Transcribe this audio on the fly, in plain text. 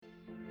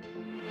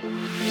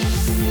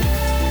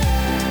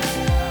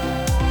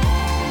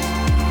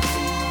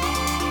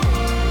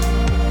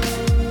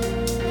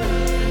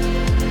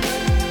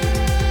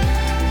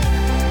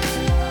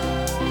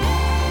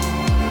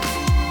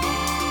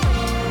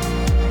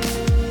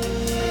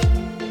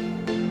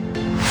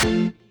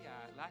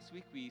Last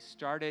week we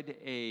started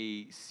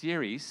a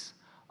series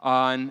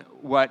on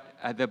what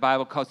the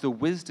Bible calls the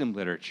wisdom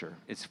literature.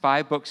 It's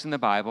 5 books in the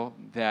Bible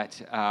that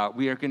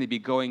we are going to be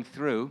going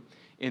through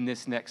in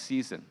this next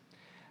season.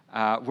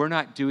 We're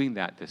not doing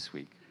that this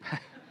week.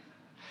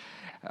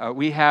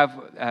 We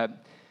have,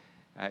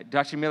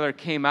 Dr. Miller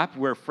came up,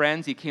 we're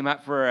friends, he came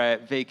up for a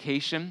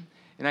vacation,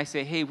 and I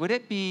say, hey, would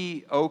it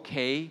be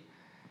okay,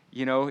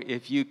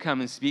 if you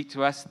come and speak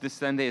to us this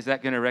Sunday? Is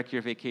that going to wreck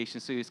your vacation?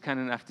 So he was kind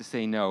enough to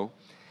say no.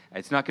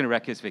 It's not going to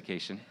wreck his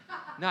vacation.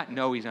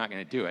 No, he's not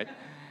going to do it.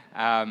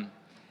 And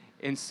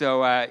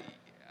so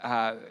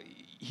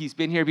he's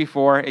been here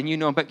before, and you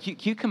know him, but can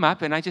you come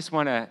up, and I'm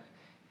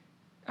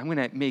going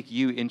to make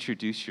you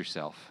introduce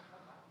yourself,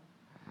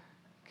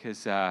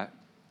 because I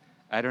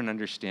don't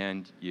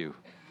understand you.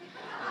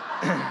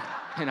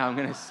 And I'm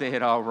going to say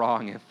it all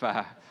wrong.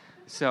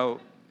 So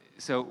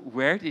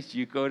where did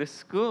you go to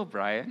school,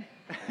 Brian?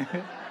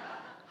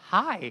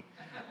 Hi.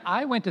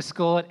 I went to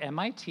school at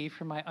MIT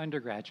for my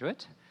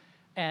undergraduate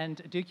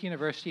and Duke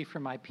University for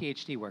my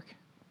PhD work.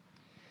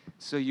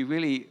 So you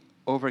really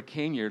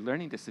overcame your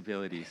learning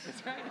disabilities.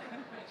 That's right.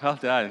 Well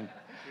done.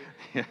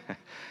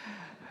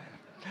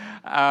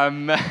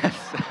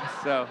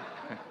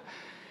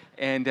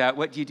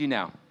 What do you do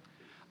now?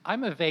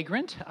 I'm a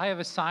vagrant. I have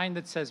a sign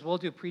that says, we'll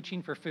do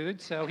preaching for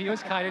food, so he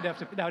was kind enough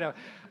to, no.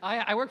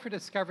 I work for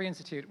Discovery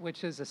Institute,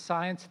 which is a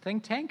science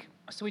think tank.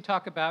 So we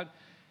talk about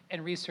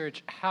and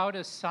research how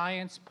does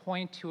science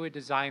point to a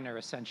designer,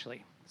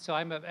 essentially. So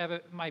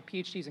my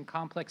PhD is in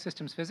complex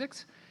systems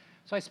physics,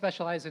 so I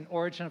specialize in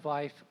origin of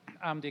life,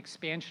 the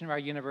expansion of our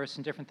universe,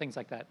 and different things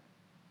like that.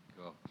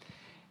 Cool.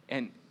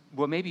 And,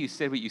 well, maybe you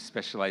said what you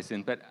specialize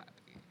in, but,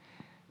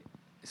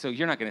 so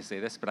you're not going to say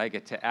this, but I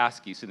get to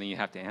ask you, so then you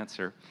have to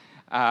answer.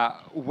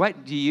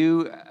 What do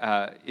you,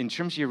 in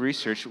terms of your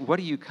research, what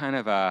are you kind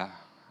of a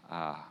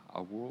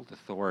world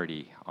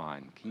authority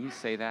on? Can you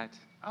say that?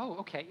 Oh,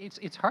 okay.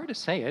 It's hard to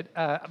say it,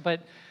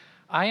 but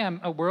I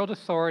am a world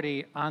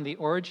authority on the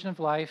origin of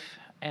life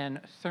and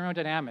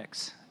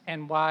thermodynamics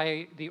and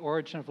why the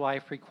origin of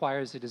life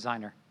requires a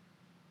designer.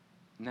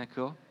 Isn't that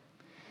cool?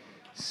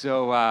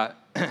 So,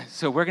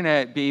 so we're going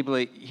to be able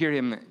to hear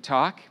him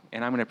talk,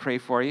 and I'm going to pray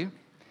for you.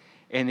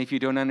 And if you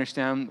don't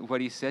understand what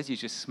he says, you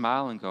just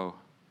smile and go.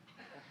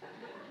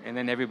 And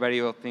then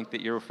everybody will think that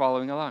you're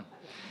following along.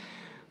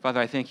 Father,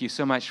 I thank you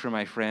so much for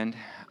my friend.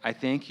 I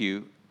thank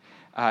you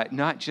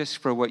not just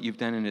for what you've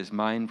done in his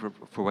mind,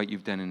 for what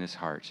you've done in his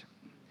heart.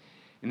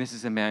 And this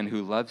is a man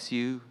who loves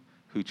you,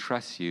 who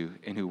trusts you,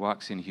 and who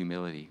walks in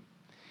humility.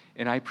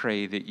 And I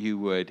pray that you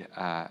would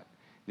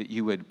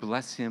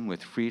bless him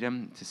with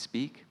freedom to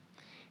speak,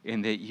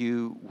 and that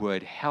you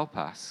would help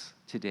us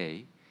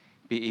today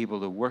be able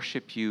to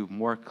worship you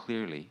more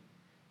clearly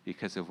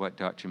because of what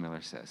Dr.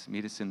 Miller says.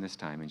 Meet us in this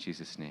time. In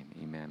Jesus' name,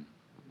 amen.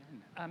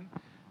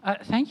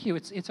 Thank you.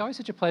 It's always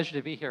such a pleasure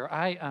to be here.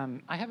 I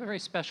have a very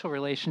special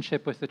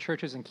relationship with the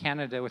churches in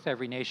Canada, with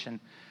every nation.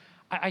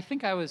 I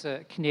think I was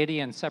a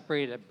Canadian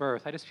separated at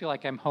birth. I just feel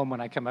like I'm home when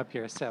I come up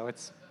here, so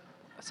it's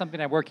something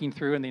I'm working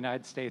through in the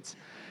United States.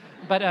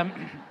 But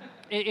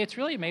it's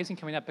really amazing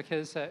coming up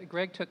because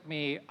Greg took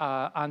me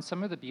on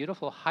some of the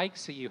beautiful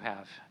hikes that you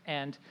have.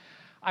 And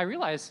I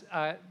realized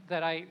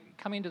that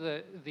coming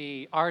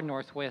to our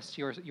northwest,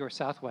 your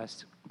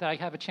southwest, that I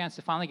have a chance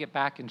to finally get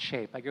back in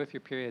shape. I go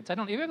through periods.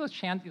 You have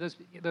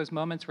those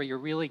moments where you're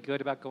really good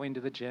about going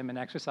to the gym and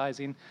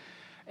exercising,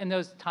 and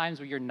those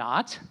times where you're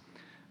not.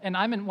 And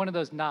I'm in one of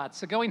those knots.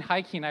 So going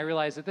hiking, I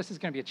realized that this is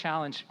going to be a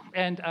challenge.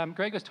 And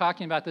Greg was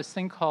talking about this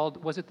thing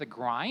called, was it the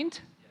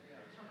grind?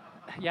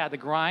 Yeah, the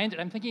grind.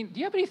 And I'm thinking, do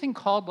you have anything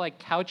called like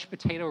Couch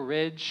Potato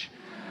Ridge,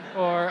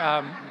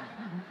 or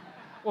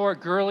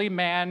Girly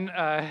Man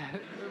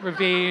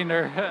Ravine?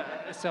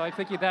 So I'm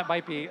thinking that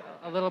might be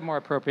a little more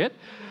appropriate.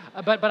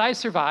 But I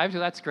survived, so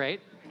that's great.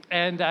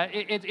 And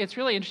it's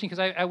really interesting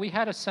because we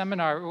had a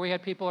seminar where we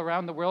had people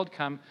around the world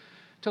come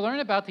to learn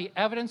about the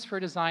evidence for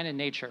design in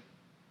nature.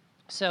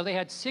 So they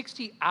had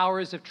 60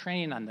 hours of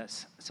training on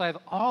this. So I have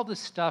all this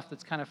stuff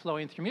that's kind of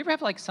flowing through me. You ever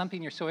have like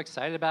something you're so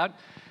excited about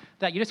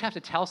that you just have to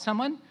tell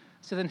someone?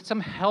 So then some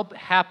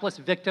hapless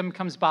victim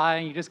comes by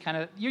and you just kind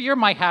of, you're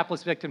my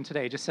hapless victim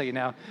today, just so you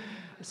know.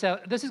 So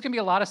this is going to be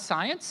a lot of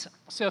science.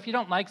 So if you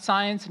don't like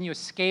science and you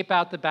escape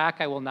out the back,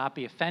 I will not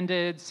be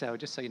offended, so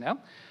just so you know.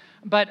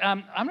 But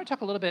I'm going to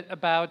talk a little bit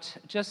about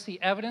just the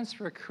evidence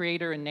for a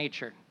creator in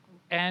nature.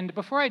 And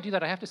before I do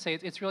that, I have to say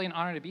it's really an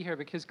honor to be here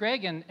because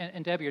Greg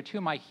and Debbie are two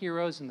of my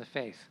heroes in the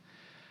faith.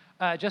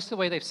 Just the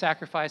way they've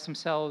sacrificed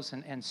themselves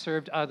and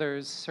served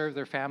others, served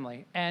their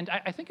family. And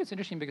I think it's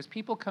interesting because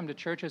people come to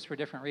churches for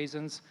different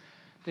reasons.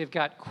 They've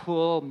got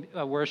cool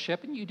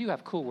worship, and you do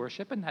have cool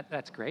worship, and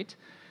that's great.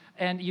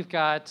 And you've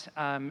got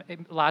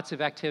lots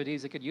of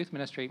activities, like a youth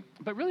ministry.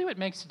 But really what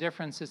makes a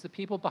difference is the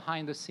people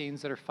behind the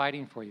scenes that are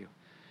fighting for you.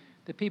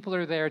 The people that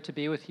are there to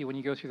be with you when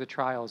you go through the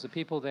trials. The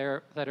people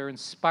there that are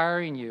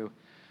inspiring you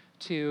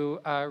to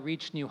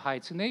reach new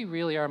heights. And they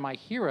really are my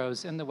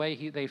heroes in the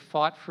way they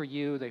fought for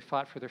you, they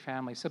fought for their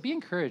family. So be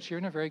encouraged. You're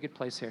in a very good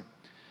place here.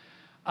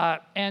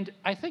 And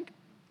I think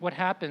what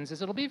happens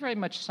is it'll be very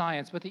much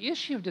science, but the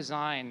issue of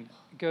design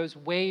goes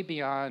way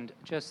beyond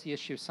just the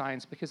issue of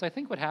science, because I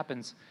think what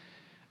happens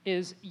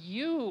is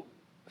you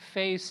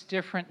face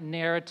different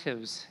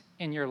narratives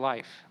in your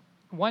life.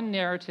 One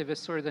narrative is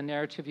sort of the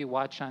narrative you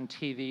watch on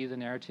TV, the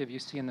narrative you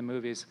see in the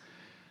movies,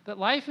 that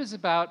life is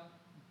about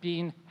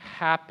being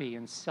happy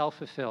and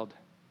self-fulfilled.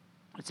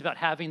 It's about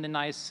having the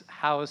nice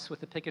house with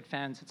the picket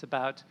fence. It's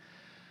about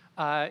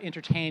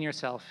entertaining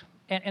yourself.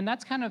 And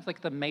that's kind of like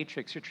the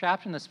matrix. You're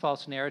trapped in this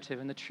false narrative.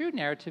 And the true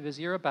narrative is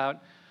you're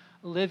about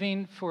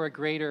living for a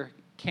greater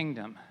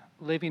kingdom,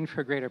 living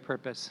for a greater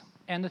purpose.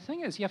 And the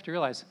thing is, you have to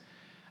realize,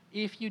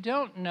 if you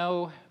don't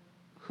know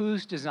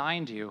who's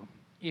designed you,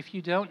 if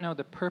you don't know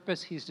the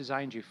purpose he's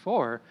designed you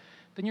for,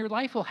 then your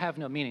life will have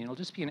no meaning. It'll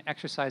just be an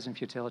exercise in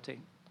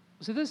futility.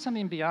 So this is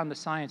something beyond the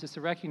science. It's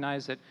to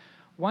recognize that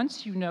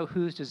once you know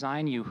who's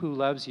designed you, who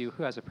loves you,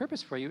 who has a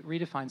purpose for you, it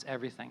redefines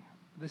everything.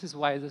 This is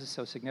why this is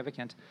so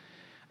significant.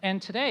 And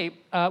today,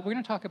 we're going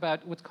to talk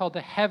about what's called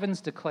the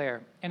Heavens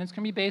Declare, and it's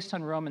going to be based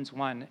on Romans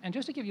 1. And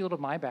just to give you a little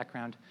of my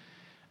background,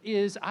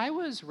 is I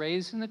was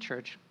raised in the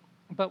church,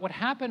 but what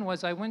happened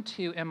was I went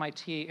to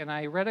MIT and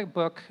I read a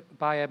book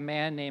by a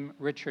man named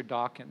Richard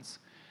Dawkins.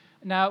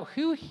 Now,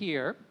 who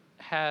here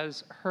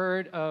has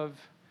heard of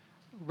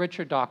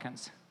Richard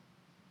Dawkins?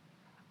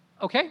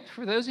 Okay,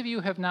 for those of you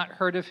who have not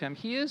heard of him,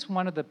 he is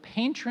one of the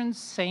patron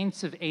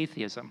saints of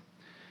atheism.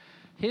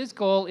 His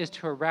goal is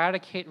to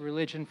eradicate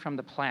religion from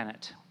the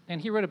planet. And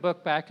he wrote a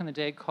book back in the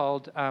day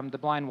called The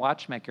Blind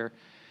Watchmaker.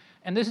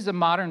 And this is a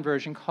modern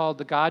version called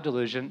The God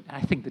Delusion. I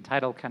think the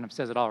title kind of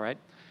says it all, right?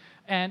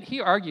 And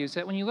he argues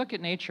that when you look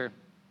at nature,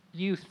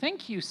 you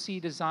think you see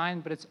design,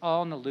 but it's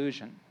all an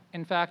illusion.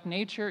 In fact,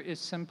 nature is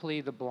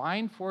simply the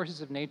blind forces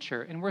of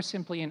nature, and we're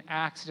simply an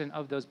accident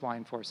of those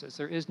blind forces.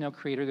 There is no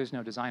creator, there's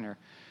no designer.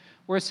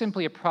 We're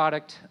simply a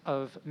product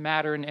of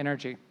matter and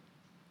energy.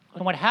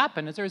 And what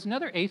happened is there was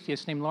another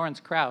atheist named Lawrence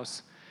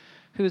Krauss,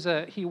 he's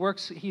a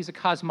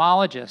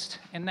cosmologist,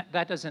 and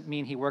that doesn't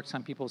mean he works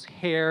on people's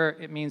hair.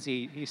 It means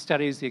he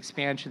studies the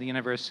expansion of the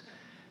universe,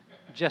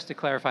 just to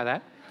clarify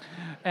that.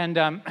 And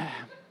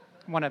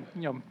want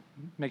to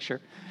make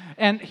sure.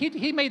 And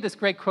he made this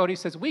great quote. He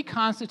says, "We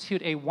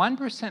constitute a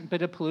 1%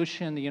 bit of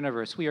pollution in the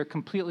universe. We are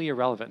completely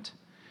irrelevant."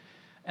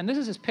 And this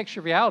is his picture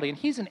of reality, and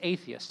he's an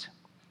atheist.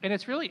 And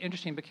it's really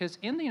interesting because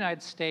in the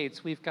United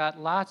States, we've got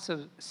lots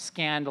of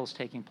scandals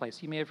taking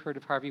place. You may have heard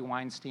of Harvey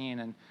Weinstein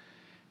and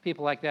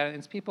people like that. And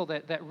it's people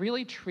that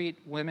really treat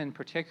women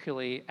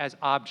particularly as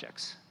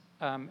objects,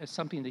 as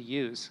something to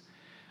use.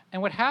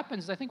 And what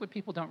happens is, I think what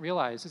people don't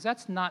realize is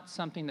that's not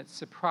something that's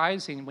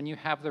surprising when you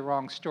have the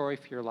wrong story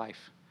for your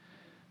life.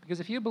 Because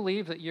if you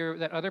believe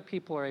that other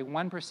people are a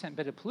 1%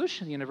 bit of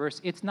pollution in the universe,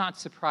 it's not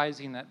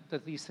surprising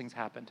that these things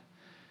happened.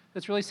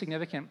 That's really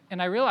significant.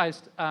 And I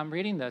realized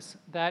reading this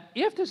that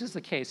if this is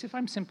the case, if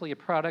I'm simply a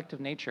product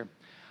of nature,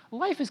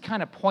 life is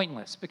kind of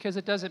pointless because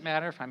it doesn't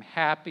matter if I'm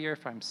happy or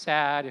if I'm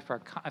sad, if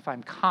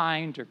I'm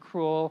kind or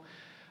cruel,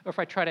 or if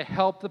I try to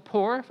help the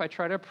poor, if I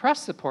try to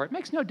oppress the poor. It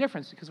makes no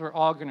difference because we're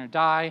all going to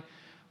die.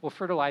 We'll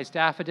fertilize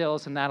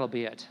daffodils and that'll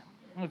be it.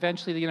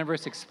 Eventually the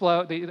universe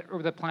or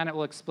the planet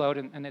will explode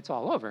and it's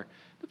all over.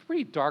 They're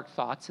pretty dark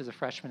thoughts as a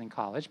freshman in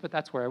college, but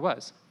that's where I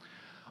was.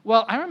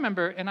 Well, I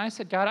remember, and I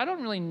said, God, I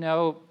don't really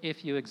know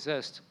if you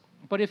exist,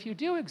 but if you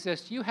do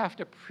exist, you have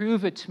to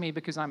prove it to me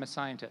because I'm a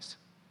scientist.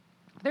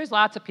 There's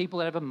lots of people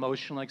that have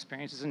emotional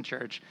experiences in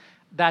church.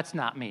 That's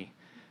not me.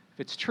 If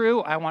it's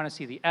true, I want to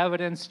see the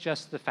evidence,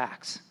 just the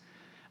facts.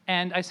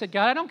 And I said,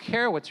 God, I don't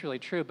care what's really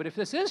true, but if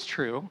this is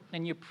true,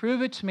 and you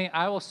prove it to me,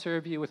 I will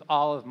serve you with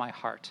all of my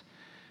heart.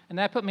 And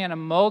that put me on a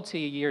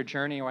multi-year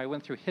journey where I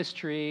went through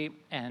history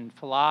and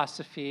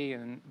philosophy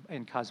and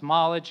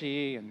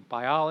cosmology and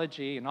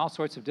biology and all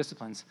sorts of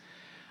disciplines.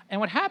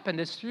 And what happened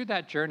is through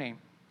that journey,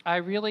 I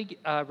really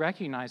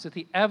recognized that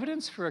the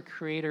evidence for a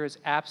creator is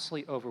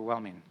absolutely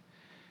overwhelming.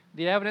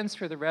 The evidence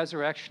for the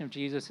resurrection of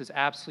Jesus is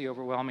absolutely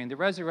overwhelming. The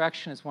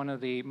resurrection is one of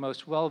the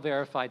most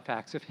well-verified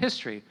facts of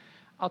history.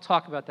 I'll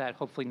talk about that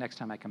hopefully next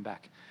time I come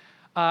back.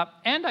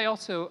 And I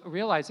also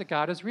realized that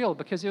God is real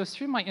because it was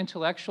through my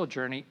intellectual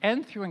journey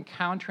and through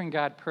encountering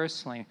God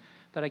personally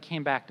that I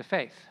came back to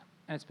faith.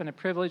 And it's been a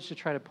privilege to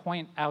try to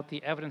point out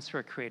the evidence for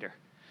a creator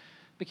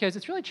because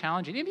it's really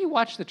challenging. Have you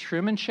watched The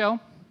Truman Show?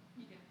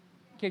 Yeah.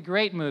 Okay,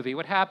 great movie.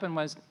 What happened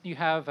was you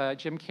have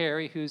Jim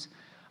Carrey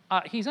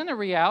he's on a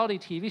reality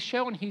TV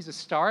show and he's a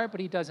star, but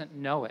he doesn't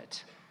know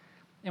it.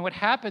 And what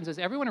happens is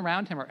everyone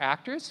around him are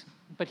actors,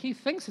 but he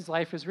thinks his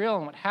life is real.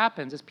 And what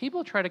happens is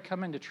people try to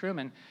come into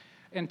Truman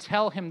and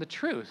tell him the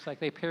truth. Like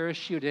they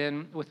parachute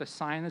in with a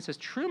sign that says,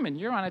 Truman,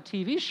 you're on a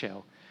TV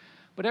show.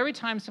 But every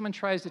time someone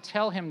tries to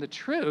tell him the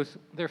truth,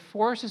 there are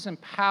forces and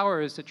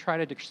powers that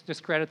try to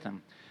discredit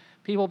them.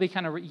 People will be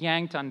kind of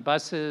yanked on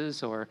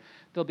buses, or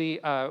there'll be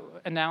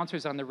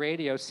announcers on the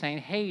radio saying,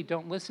 hey,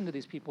 don't listen to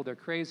these people, they're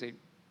crazy.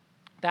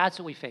 That's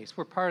what we face.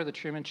 We're part of the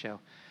Truman Show.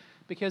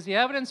 Because the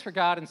evidence for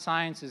God and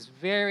science is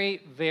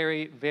very,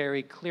 very,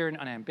 very clear and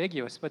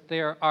unambiguous, but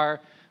there are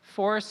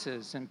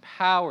forces and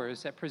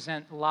powers that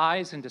present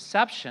lies and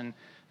deception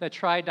that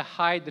tried to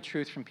hide the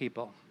truth from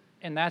people.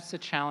 And that's the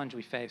challenge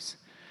we face.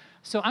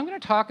 So I'm going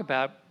to talk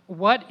about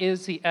what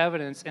is the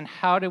evidence and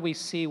how do we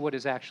see what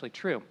is actually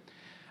true.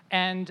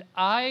 And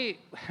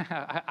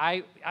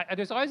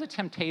there's always a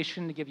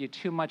temptation to give you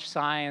too much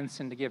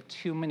science and to give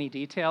too many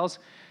details.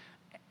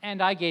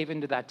 And I gave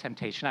into that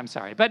temptation, I'm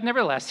sorry. But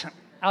nevertheless,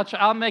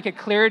 I'll make it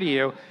clear to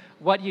you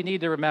what you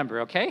need to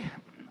remember, okay?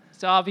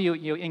 So all of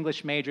you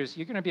English majors,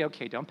 you're going to be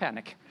okay, don't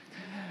panic.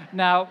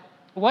 Now,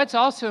 what's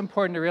also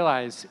important to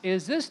realize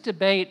is this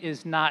debate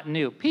is not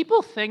new.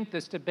 People think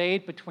this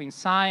debate between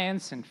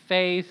science and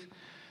faith,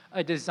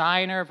 a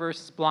designer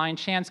versus blind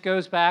chance,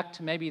 goes back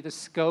to maybe the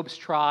Scopes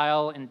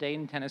trial in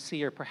Dayton,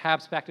 Tennessee, or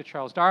perhaps back to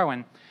Charles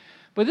Darwin.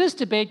 But this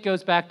debate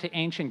goes back to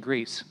ancient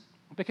Greece,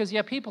 because you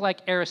have people like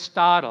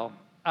Aristotle,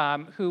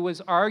 who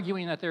was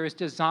arguing that there is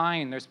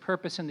design, there's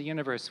purpose in the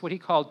universe, what he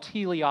called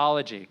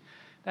teleology.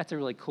 That's a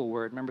really cool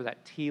word. Remember that,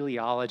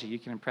 teleology. You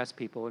can impress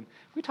people. And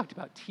we talked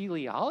about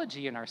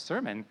teleology in our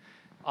sermon.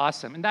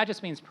 Awesome. And that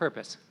just means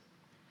purpose.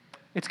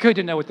 It's good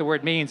to know what the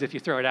word means if you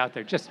throw it out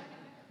there. Just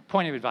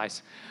point of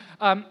advice.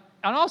 And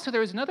also, there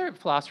was another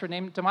philosopher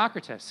named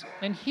Democritus,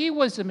 and he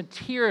was a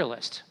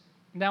materialist.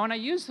 Now, when I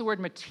use the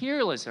word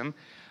materialism,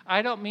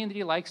 I don't mean that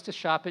he likes to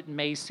shop at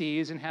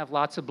Macy's and have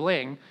lots of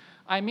bling.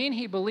 I mean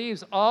he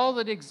believes all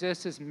that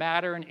exists is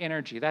matter and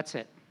energy. That's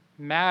it.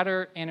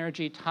 Matter,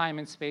 energy, time,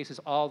 and space is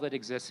all that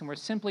exists, and we're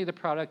simply the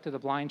product of the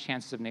blind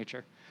chances of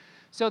nature.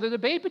 So the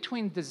debate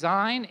between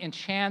design and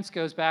chance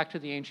goes back to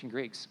the ancient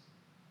Greeks.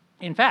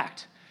 In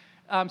fact,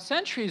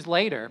 centuries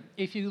later,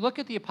 if you look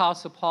at the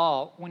Apostle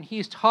Paul, when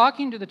he's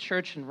talking to the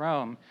church in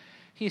Rome,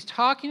 he's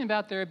talking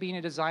about there being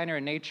a designer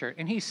in nature,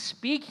 and he's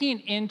speaking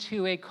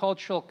into a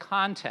cultural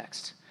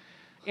context.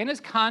 In his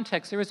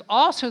context, there was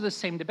also the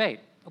same debate.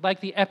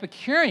 Like the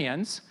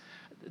Epicureans,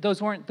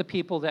 those weren't the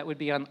people that would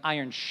be on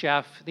Iron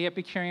Chef. The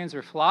Epicureans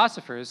were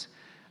philosophers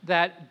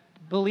that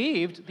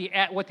believed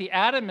what the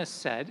atomists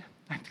said.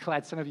 I'm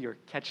glad some of you are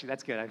catching.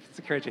 That's good. It's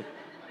encouraging.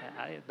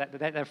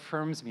 That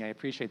affirms me. I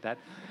appreciate that.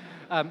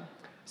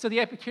 So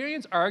the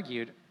Epicureans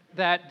argued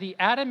that the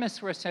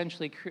atomists were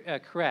essentially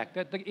correct,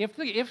 that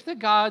if the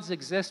gods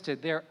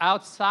existed, they're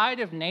outside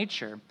of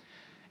nature,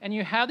 and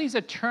you have these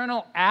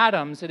eternal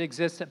atoms that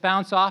exist that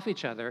bounce off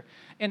each other,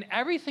 and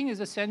everything is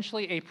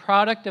essentially a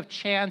product of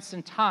chance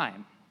and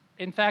time.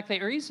 In fact,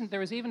 there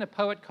was even a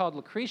poet called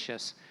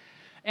Lucretius,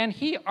 and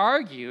he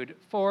argued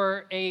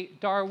for a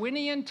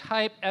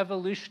Darwinian-type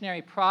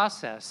evolutionary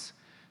process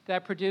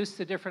that produced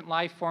the different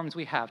life forms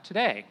we have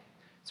today.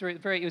 So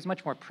it was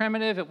much more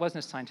primitive, it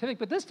wasn't as scientific,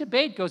 but this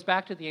debate goes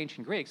back to the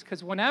ancient Greeks,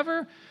 because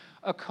whenever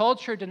a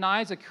culture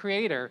denies a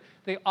creator,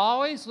 they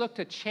always look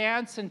to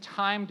chance and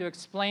time to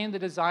explain the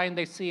design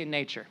they see in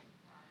nature.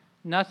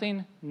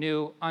 Nothing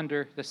new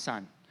under the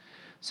sun.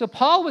 So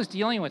Paul was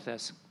dealing with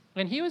this,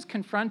 and he was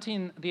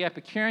confronting the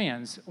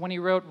Epicureans when he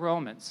wrote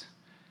Romans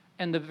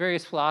and the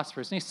various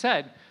philosophers. And he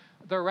said,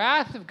 "The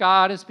wrath of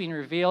God is being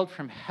revealed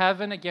from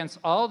heaven against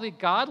all the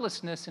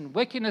godlessness and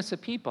wickedness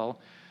of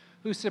people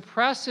who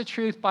suppress the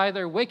truth by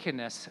their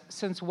wickedness,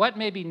 since what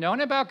may be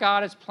known about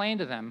God is plain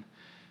to them,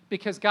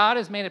 because God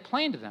has made it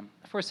plain to them.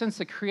 For since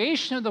the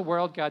creation of the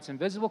world, God's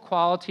invisible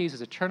qualities,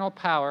 his eternal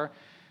power,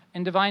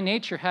 and divine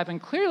nature have been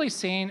clearly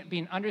seen,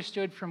 being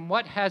understood from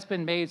what has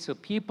been made, so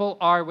people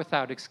are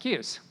without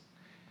excuse."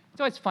 It's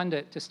always fun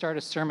to start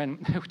a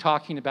sermon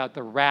talking about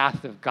the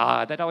wrath of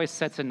God. That always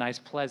sets a nice,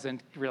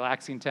 pleasant,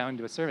 relaxing tone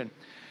to a sermon.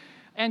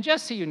 And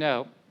just so you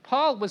know,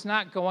 Paul was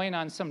not going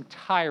on some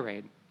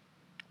tirade.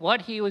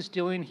 What he was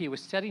doing, he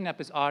was setting up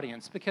his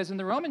audience, because in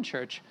the Roman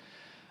church,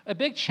 a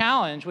big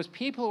challenge was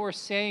people were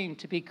saying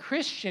to be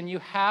Christian, you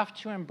have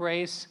to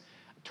embrace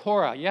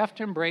Torah, you have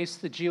to embrace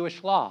the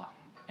Jewish law.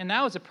 And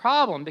that was a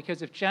problem,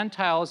 because if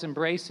Gentiles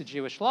embraced the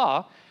Jewish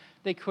law,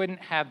 they couldn't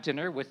have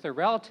dinner with their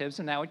relatives,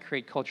 and that would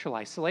create cultural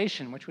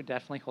isolation, which would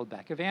definitely hold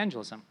back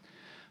evangelism.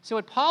 So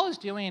what Paul is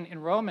doing in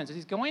Romans is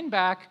he's going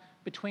back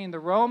between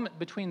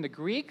the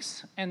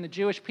Greeks and the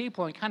Jewish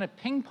people and kind of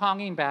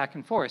ping-ponging back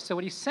and forth. So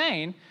what he's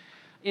saying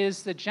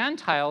is the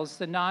Gentiles,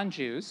 the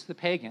non-Jews, the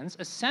pagans,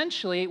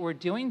 essentially were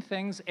doing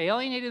things,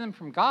 alienating them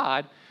from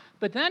God,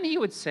 but then he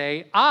would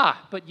say,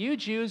 but you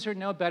Jews are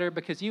no better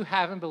because you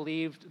haven't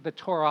believed the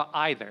Torah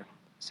either.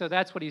 So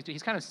that's what he's doing.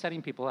 He's kind of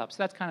setting people up. So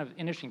that's kind of an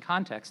interesting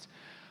context.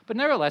 But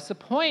nevertheless, the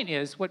point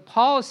is, what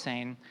Paul is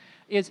saying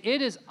is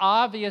it is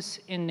obvious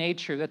in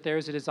nature that there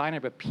is a designer,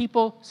 but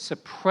people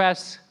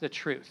suppress the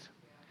truth.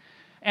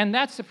 And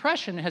that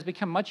suppression has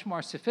become much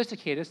more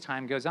sophisticated as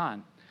time goes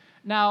on.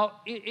 Now,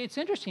 it's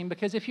interesting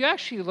because if you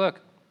actually look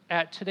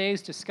at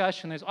today's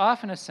discussion, there's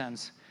often a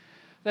sense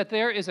that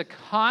there is a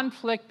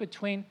conflict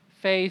between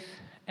faith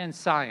and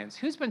science.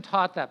 Who's been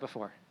taught that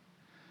before?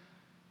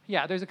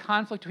 Yeah, there's a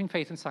conflict between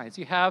faith and science.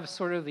 You have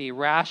sort of the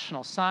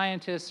rational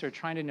scientists who are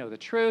trying to know the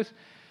truth,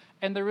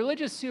 and the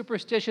religious,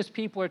 superstitious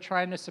people are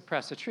trying to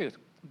suppress the truth.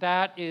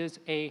 That is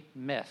a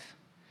myth.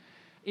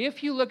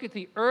 If you look at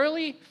the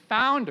early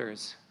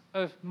founders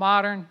of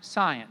modern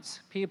science,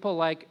 people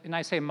like, and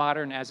I say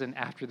modern as in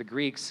after the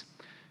Greeks,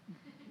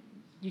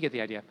 you get the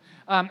idea.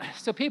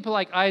 So people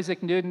like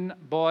Isaac Newton,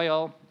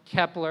 Boyle,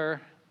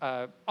 Kepler,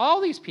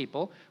 all these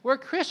people were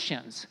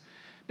Christians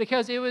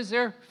because it was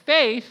their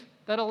faith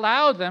that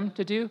allowed them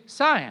to do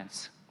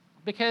science.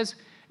 Because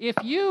if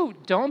you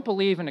don't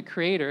believe in a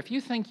creator, if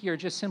you think you're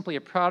just simply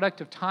a product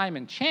of time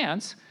and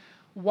chance,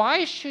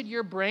 why should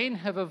your brain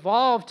have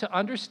evolved to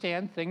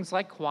understand things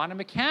like quantum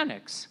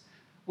mechanics,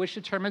 which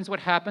determines what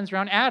happens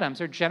around atoms,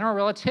 or general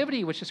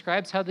relativity, which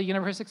describes how the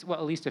universe, well,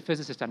 at least a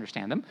physicist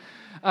understands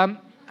them.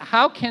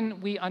 How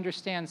can we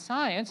understand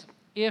science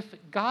if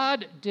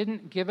God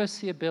didn't give us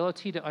the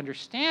ability to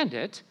understand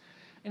it,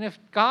 and if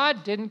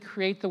God didn't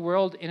create the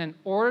world in an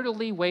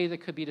orderly way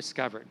that could be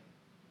discovered?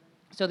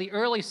 So the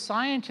early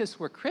scientists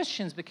were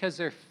Christians because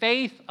their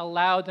faith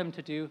allowed them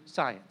to do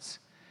science.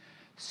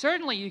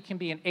 Certainly you can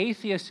be an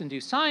atheist and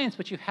do science,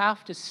 but you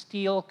have to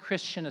steal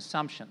Christian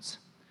assumptions.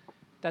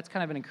 That's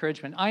kind of an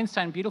encouragement.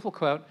 Einstein, beautiful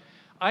quote.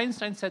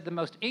 Einstein said the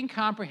most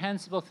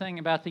incomprehensible thing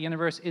about the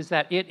universe is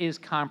that it is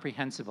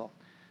comprehensible.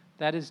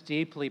 That is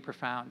deeply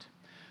profound.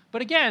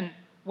 But again,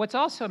 what's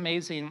also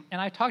amazing, and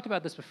I've talked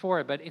about this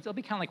before, but it'll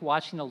be kind of like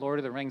watching The Lord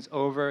of the Rings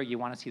over. You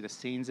want to see the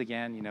scenes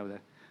again, you know,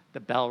 the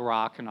Bell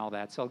Rock and all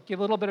that. So I'll give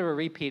a little bit of a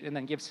repeat and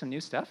then give some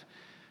new stuff.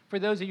 For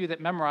those of you that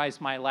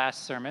memorized my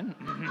last sermon.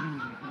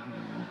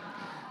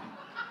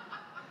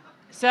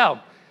 So,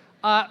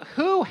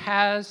 who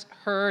has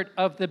heard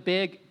of the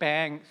Big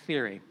Bang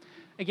Theory?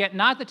 Again,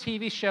 not the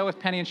TV show with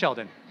Penny and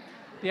Sheldon.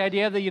 The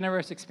idea of the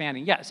universe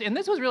expanding. Yes, and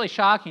this was really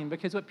shocking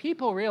because what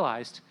people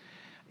realized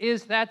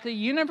is that the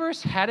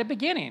universe had a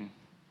beginning.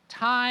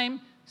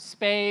 Time,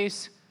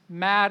 space,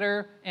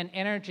 matter, and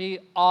energy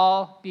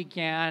all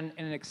began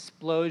in an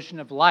explosion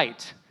of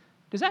light.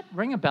 Does that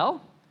ring a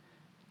bell?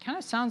 Kind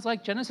of sounds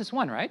like Genesis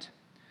 1, right?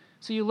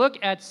 So you look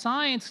at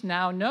science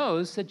now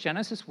knows that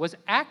Genesis was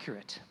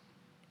accurate.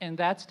 And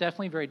that's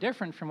definitely very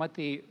different from what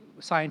the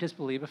scientists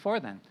believed before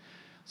then.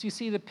 So you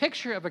see the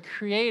picture of a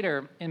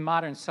creator in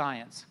modern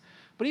science.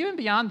 But even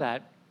beyond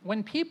that,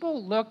 when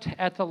people looked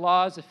at the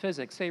laws of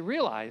physics, they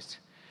realized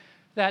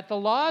that the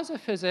laws of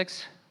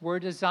physics were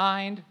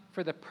designed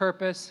for the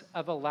purpose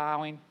of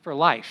allowing for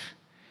life.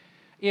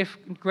 If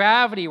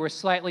gravity were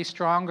slightly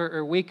stronger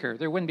or weaker,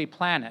 there wouldn't be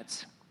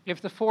planets.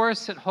 If the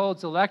force that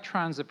holds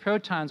electrons and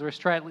protons were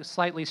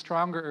slightly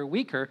stronger or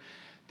weaker,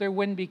 there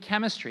wouldn't be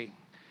chemistry.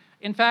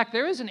 In fact,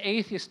 there is an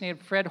atheist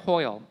named Fred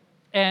Hoyle,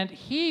 and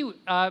he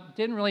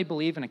didn't really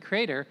believe in a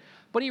creator,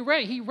 but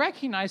he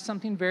recognized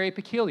something very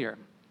peculiar.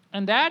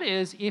 And that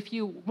is, if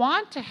you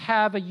want to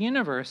have a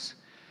universe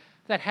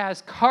that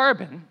has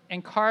carbon,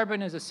 and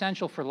carbon is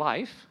essential for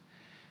life,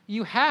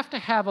 you have to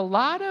have a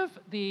lot of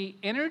the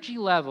energy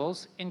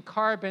levels in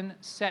carbon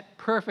set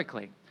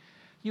perfectly.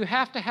 You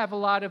have to have a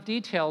lot of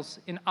details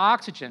in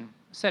oxygen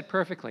set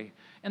perfectly.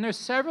 And there's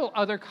several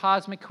other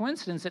cosmic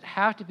coincidences that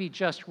have to be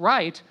just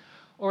right,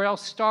 or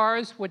else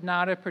stars would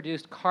not have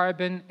produced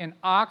carbon and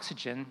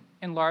oxygen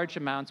in large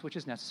amounts, which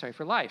is necessary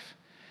for life.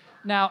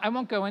 Now, I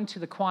won't go into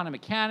the quantum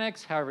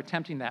mechanics, however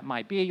tempting that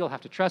might be. You'll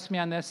have to trust me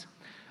on this.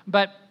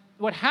 But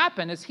what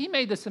happened is he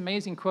made this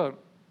amazing quote.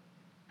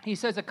 He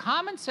says, a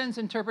common sense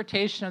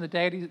interpretation of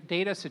the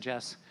data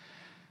suggests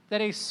that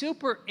a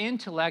super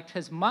intellect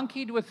has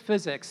monkeyed with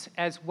physics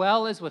as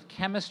well as with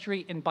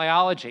chemistry and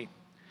biology.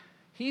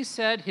 He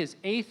said his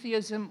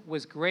atheism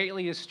was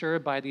greatly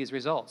disturbed by these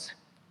results,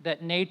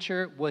 that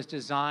nature was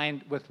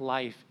designed with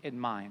life in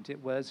mind.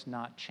 It was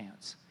not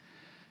chance.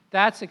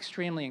 That's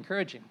extremely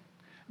encouraging.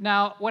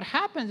 Now, what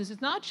happens is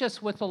it's not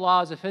just with the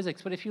laws of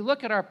physics, but if you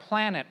look at our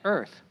planet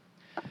Earth,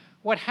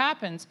 what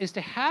happens is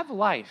to have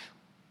life,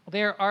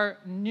 there are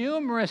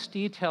numerous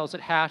details that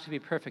have to be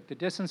perfect. The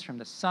distance from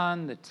the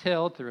sun, the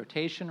tilt, the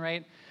rotation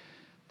rate,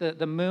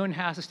 the moon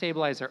has to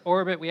stabilize their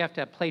orbit, we have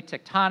to have plate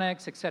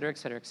tectonics, et cetera, et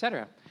cetera, et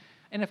cetera.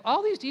 And if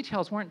all these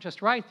details weren't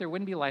just right, there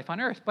wouldn't be life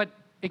on Earth. But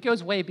it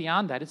goes way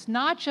beyond that. It's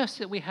not just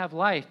that we have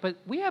life, but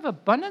we have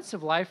abundance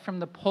of life from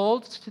the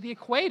poles to the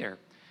equator,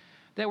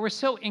 that we're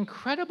so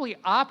incredibly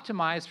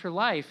optimized for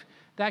life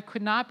that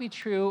could not be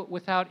true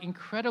without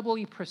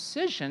incredibly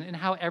precision in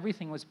how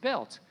everything was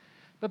built.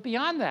 But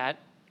beyond that,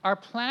 our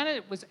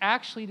planet was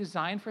actually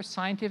designed for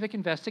scientific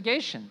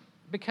investigation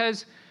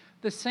because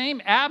the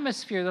same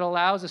atmosphere that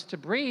allows us to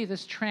breathe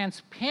is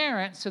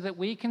transparent so that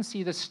we can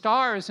see the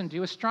stars and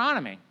do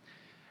astronomy.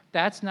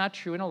 That's not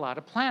true in a lot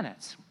of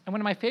planets. And one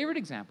of my favorite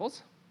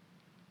examples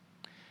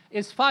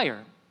is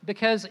fire,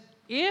 because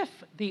if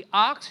the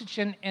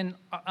oxygen on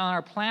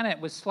our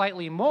planet was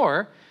slightly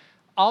more,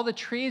 all the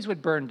trees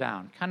would burn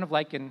down, kind of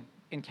like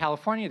in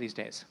California these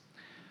days.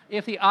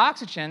 If the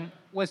oxygen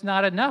was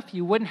not enough,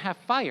 you wouldn't have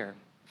fire.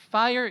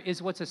 Fire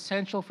is what's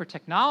essential for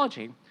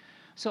technology.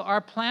 So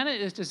our planet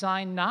is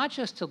designed not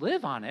just to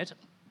live on it,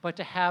 but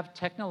to have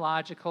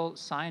technological,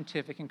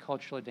 scientific, and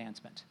cultural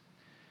advancement.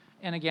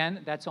 And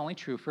again, that's only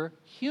true for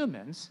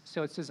humans,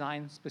 so it's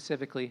designed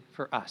specifically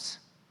for us,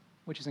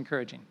 which is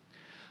encouraging.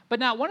 But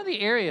now, one of the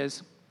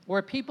areas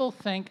where people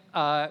think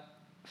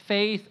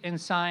faith and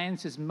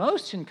science is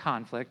most in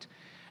conflict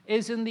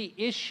is in the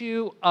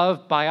issue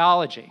of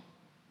biology.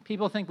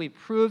 People think we've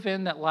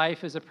proven that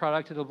life is a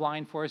product of the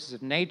blind forces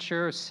of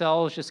nature.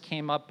 Cells just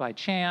came up by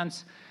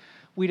chance.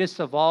 We just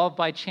evolved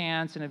by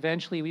chance, and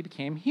eventually we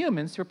became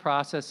humans through a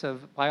process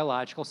of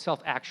biological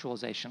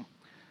self-actualization.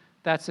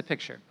 That's the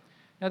picture.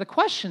 Now the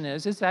question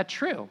is that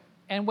true?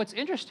 And what's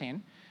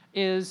interesting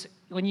is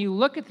when you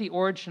look at the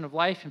origin of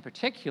life in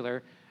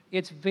particular,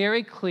 it's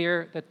very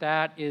clear that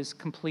that is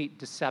complete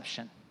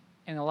deception.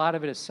 And a lot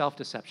of it is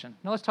self-deception.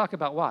 Now let's talk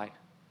about why.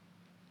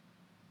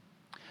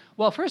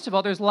 Well, first of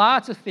all, there's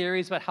lots of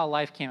theories about how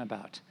life came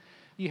about.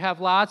 You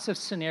have lots of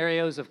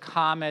scenarios of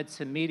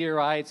comets and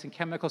meteorites and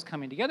chemicals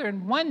coming together,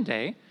 and one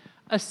day,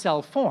 a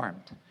cell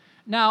formed.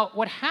 Now,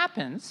 what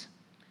happens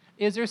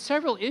is there's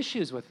several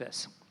issues with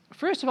this.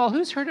 First of all,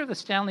 who's heard of the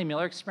Stanley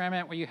Miller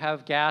experiment where you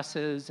have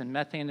gases and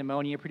methane and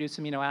ammonia produce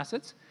amino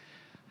acids?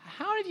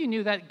 How many of you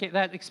knew that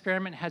that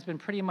experiment has been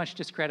pretty much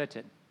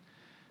discredited?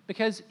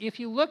 Because if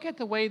you look at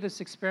the way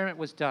this experiment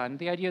was done,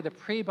 the idea of the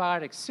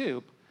prebiotic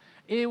soup,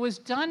 it was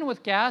done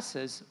with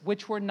gases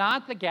which were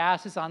not the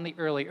gases on the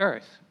early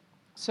Earth.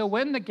 So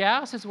when the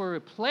gases were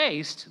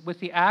replaced with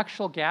the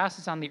actual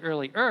gases on the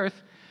early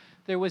Earth,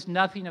 there was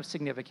nothing of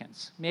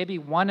significance. Maybe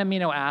one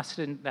amino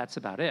acid, and that's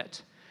about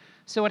it.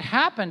 So what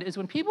happened is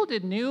when people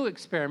did new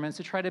experiments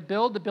to try to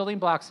build the building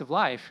blocks of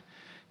life,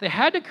 they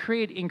had to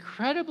create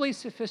incredibly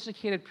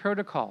sophisticated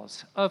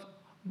protocols of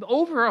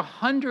over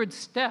 100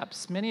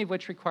 steps, many of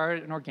which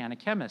required an organic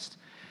chemist.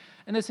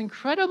 And this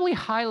incredibly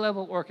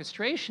high-level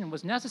orchestration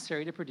was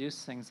necessary to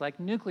produce things like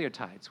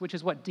nucleotides, which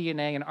is what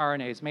DNA and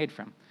RNA is made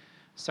from.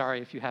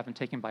 Sorry if you haven't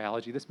taken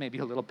biology. This may be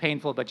a little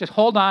painful, but just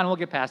hold on. We'll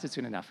get past it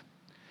soon enough.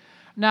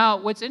 Now,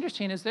 what's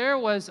interesting is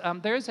there's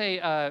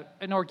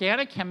an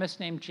organic chemist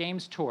named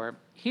James Tour.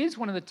 He's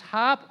one of the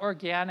top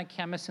organic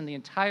chemists in the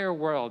entire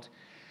world.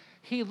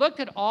 He looked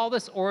at all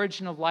this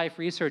origin of life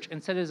research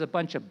and said it is a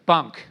bunch of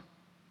bunk.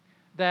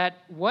 That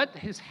what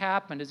has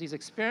happened is these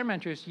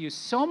experimenters use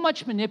so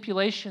much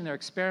manipulation in their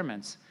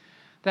experiments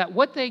that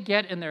what they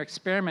get in their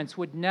experiments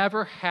would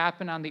never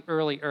happen on the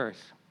early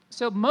Earth.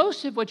 So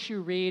most of what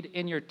you read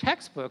in your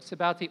textbooks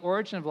about the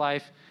origin of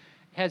life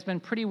has been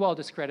pretty well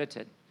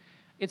discredited.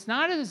 It's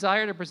not a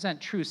desire to present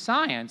true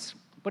science,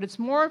 but it's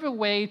more of a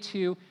way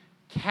to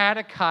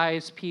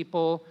catechize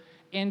people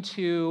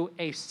into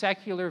a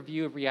secular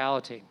view of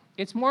reality.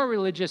 It's more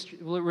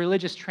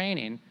religious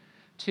training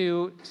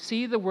to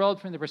see the world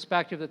from the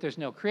perspective that there's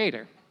no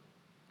creator.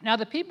 Now,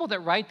 the people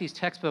that write these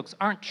textbooks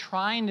aren't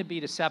trying to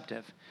be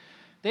deceptive.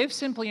 They've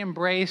simply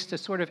embraced a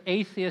sort of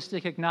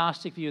atheistic,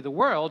 agnostic view of the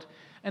world,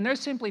 and they're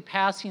simply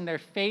passing their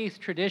faith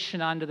tradition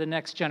on to the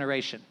next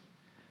generation.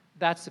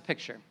 That's the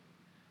picture.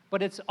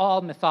 But it's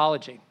all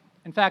mythology.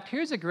 In fact,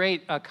 here's a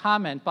great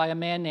comment by a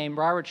man named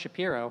Robert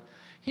Shapiro.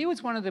 He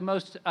was one of the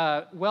most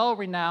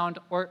well-renowned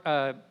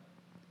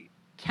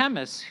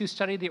chemists who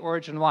studied the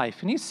origin of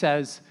life. And he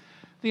says,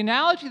 the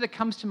analogy that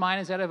comes to mind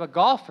is that of a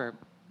golfer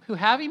who,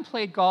 having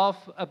played a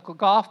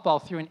golf ball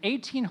through an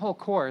 18-hole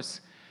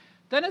course,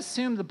 then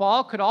assumed the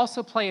ball could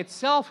also play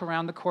itself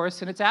around the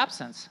course in its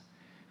absence.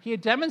 He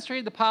had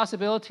demonstrated the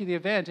possibility of the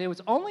event. It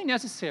was only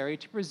necessary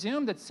to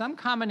presume that some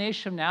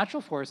combination of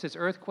natural forces,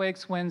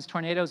 earthquakes, winds,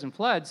 tornadoes, and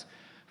floods,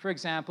 for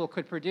example,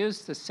 could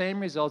produce the same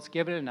results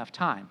given enough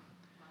time.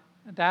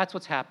 That's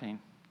what's happening.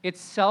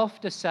 It's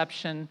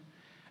self-deception.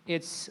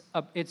 It's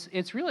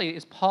really,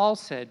 as Paul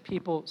said,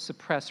 people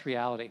suppress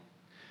reality.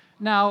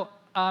 Now,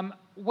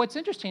 what's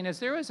interesting is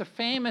there was a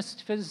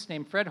famous physicist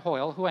named Fred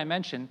Hoyle, who I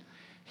mentioned.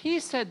 He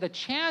said the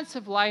chance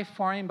of life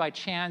forming by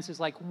chance is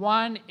like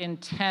 1 in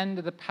 10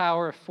 to the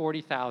power of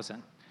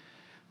 40,000.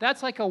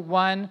 That's like a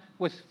 1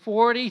 with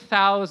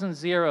 40,000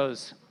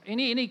 zeros. And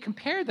he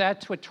compared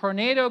that to a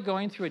tornado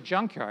going through a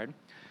junkyard,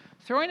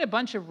 throwing a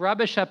bunch of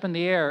rubbish up in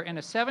the air, and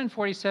a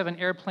 747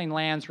 airplane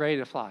lands ready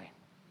to fly.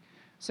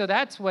 So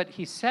that's what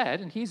he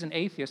said, and he's an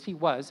atheist. He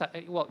was.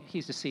 Well,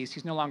 he's deceased.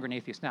 He's no longer an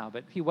atheist now,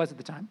 but he was at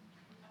the time.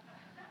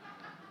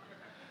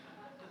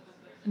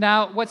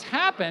 Now, what's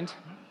happened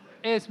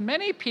is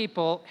many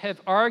people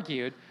have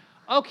argued,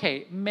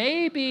 okay,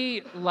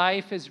 maybe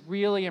life is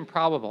really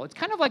improbable. It's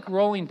kind of like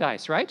rolling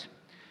dice, right?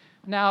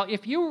 Now,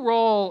 if you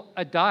roll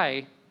a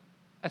die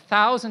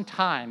 1,000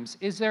 times,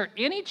 is there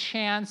any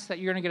chance that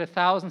you're going to get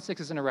 1,000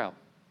 sixes in a row?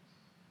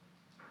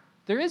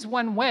 There is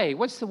one way.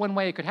 What's the one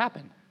way it could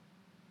happen?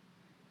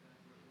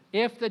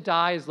 If the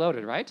die is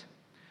loaded, right?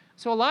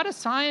 So a lot of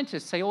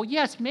scientists say, well,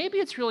 yes, maybe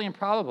it's really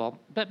improbable,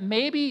 but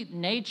maybe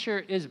nature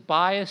is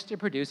biased to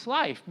produce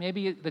life.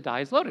 Maybe the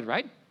die is loaded,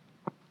 right?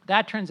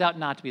 That turns out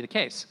not to be the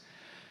case.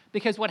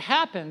 Because what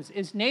happens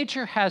is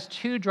nature has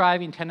two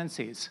driving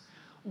tendencies.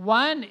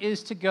 One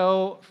is to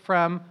go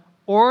from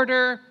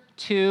order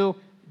to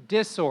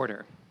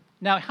disorder.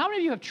 Now, how many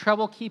of you have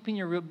trouble keeping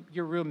your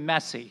room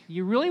messy?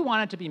 You really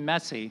want it to be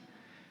messy.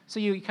 So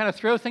you kind of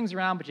throw things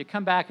around, but you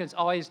come back and it's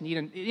always neat.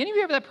 And any of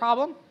you have that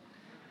problem?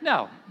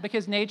 No,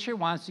 because nature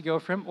wants to go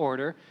from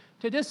order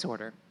to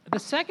disorder. The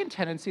second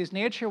tendency is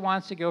nature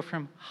wants to go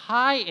from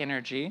high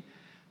energy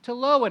to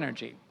low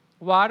energy.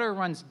 Water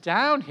runs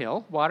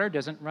downhill. Water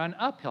doesn't run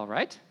uphill,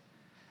 right?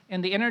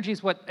 And the energy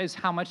is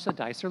how much the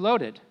dice are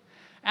loaded.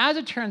 As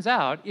it turns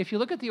out, if you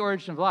look at the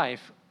origin of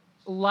life,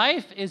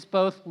 life is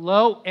both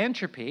low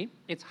entropy,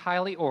 it's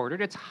highly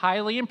ordered, it's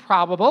highly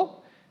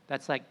improbable,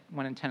 that's like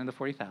 1 in 10 to the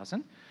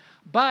 40,000,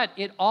 but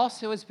it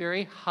also is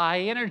very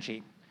high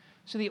energy.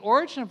 So the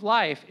origin of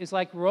life is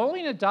like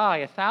rolling a die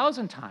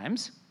 1,000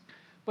 times,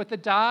 but the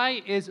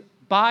die is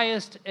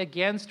biased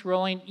against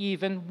rolling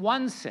even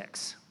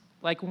 1/6.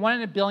 Like 1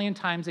 in a billion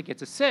times it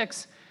gets a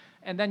 6,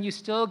 and then you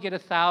still get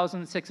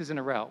 1,000 6s in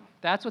a row.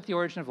 That's what the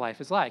origin of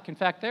life is like. In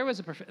fact, there was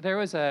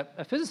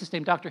a physicist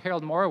named Dr.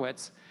 Harold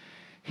Morowitz.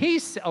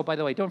 Oh, by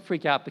the way, don't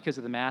freak out because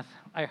of the math.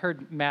 I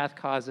heard math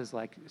causes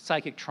like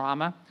psychic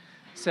trauma.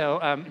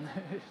 So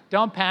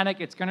don't panic,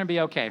 it's going to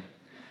be okay.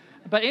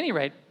 But at any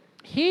rate,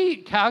 he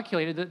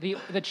calculated that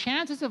the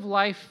chances of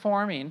life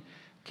forming,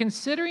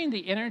 considering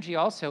the energy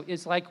also,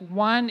 is like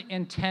 1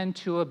 in 10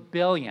 to a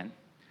billion.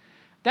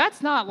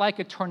 That's not like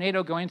a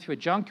tornado going through a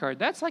junkyard.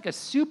 That's like a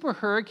super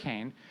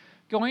hurricane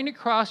going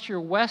across your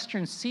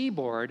western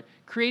seaboard,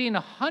 creating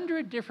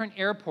 100 different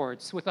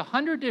airports with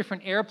 100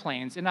 different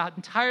airplanes in an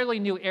entirely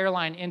new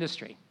airline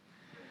industry.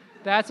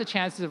 That's the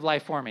chances of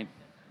life forming.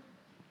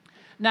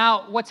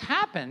 Now, what's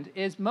happened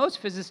is most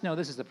physicists know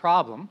this is a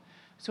problem.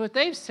 So what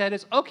they've said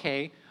is,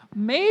 okay,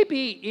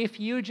 maybe if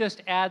you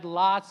just add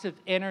lots of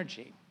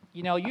energy,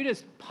 you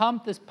just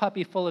pump this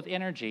puppy full of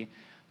energy,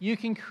 you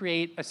can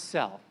create a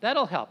cell.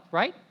 That'll help,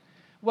 right?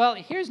 Well,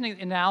 here's an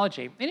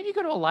analogy. And if you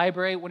go to a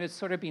library when it's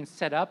sort of being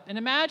set up, and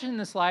imagine in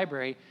this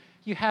library,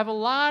 you have a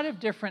lot of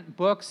different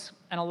books,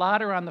 and a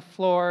lot are on the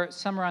floor,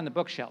 some are on the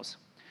bookshelves.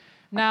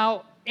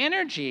 Now,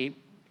 energy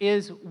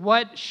is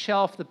what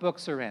shelf the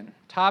books are in.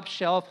 Top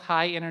shelf,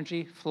 high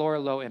energy, floor,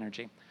 low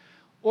energy.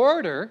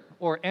 Order,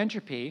 or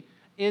entropy,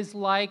 is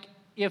like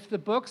if the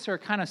books are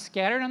kind of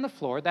scattered on the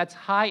floor, that's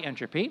high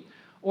entropy,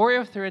 or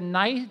if they're in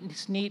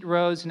nice, neat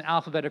rows in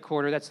alphabetical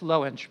order, that's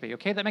low entropy.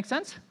 Okay, that makes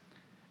sense?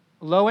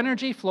 Low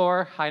energy,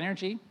 floor, high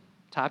energy,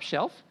 top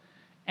shelf.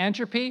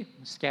 Entropy,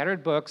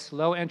 scattered books,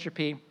 low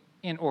entropy,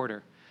 in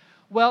order.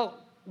 Well,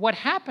 what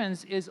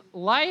happens is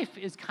life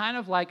is kind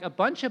of like a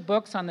bunch of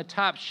books on the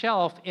top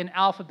shelf in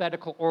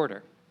alphabetical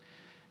order.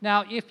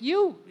 Now, if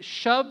you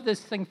shove this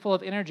thing full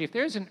of energy, if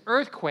there's an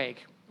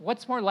earthquake,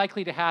 what's more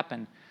likely to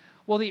happen?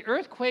 Will the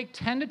earthquake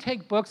tend to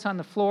take books on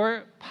the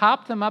floor,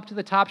 pop them up to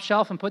the top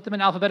shelf, and put them in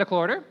alphabetical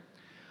order?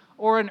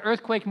 Or an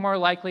earthquake more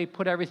likely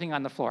put everything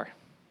on the floor?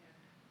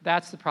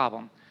 That's the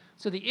problem.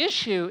 So the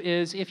issue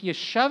is if you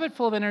shove it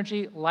full of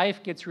energy,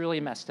 life gets really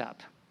messed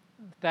up.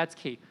 That's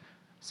key.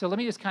 So let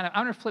me just I'm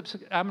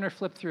going to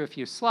flip through a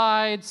few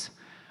slides.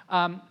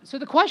 So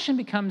the question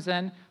becomes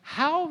then,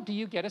 how do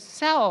you get a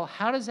cell?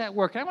 How does that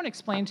work? And I want to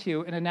explain to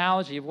you an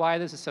analogy of why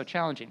this is so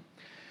challenging.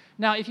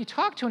 Now, if you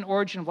talk to an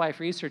origin of life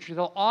researcher,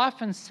 they'll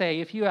often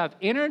say if you have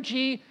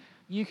energy,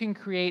 you can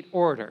create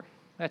order.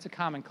 That's a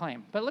common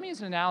claim. But let me use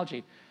an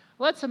analogy.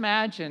 Let's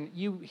imagine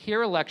you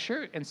hear a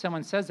lecture and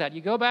someone says that.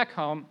 You go back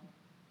home,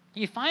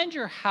 you find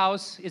your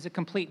house is a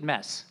complete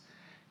mess.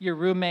 Your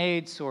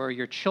roommates or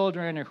your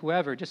children or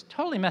whoever just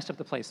totally messed up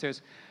the place.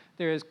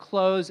 There's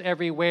clothes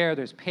everywhere,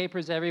 there's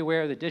papers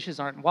everywhere, the dishes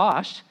aren't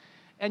washed,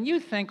 and you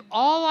think,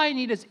 all I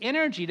need is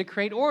energy to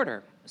create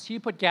order. So you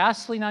put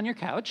gasoline on your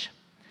couch,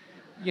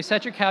 you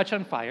set your couch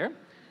on fire,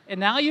 and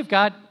now you've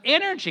got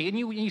energy, and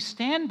you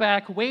stand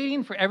back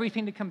waiting for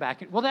everything to come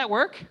back. Will that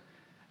work?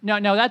 No,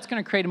 that's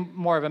going to create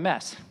more of a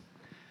mess.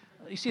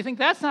 So you think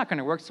that's not going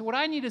to work, so what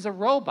I need is a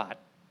robot.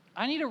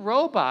 I need a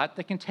robot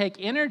that can take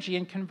energy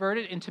and convert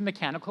it into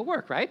mechanical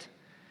work, right?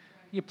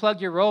 You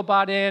plug your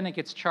robot in, it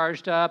gets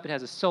charged up, it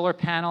has a solar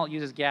panel, it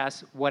uses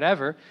gas,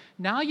 whatever.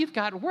 Now you've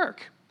got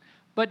work.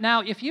 But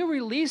now if you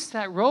release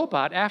that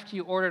robot after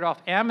you order it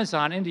off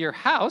Amazon into your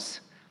house,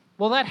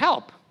 will that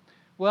help?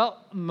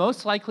 Well,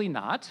 most likely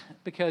not,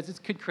 because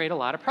it could create a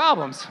lot of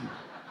problems.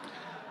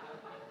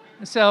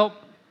 So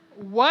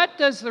what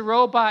does the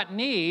robot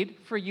need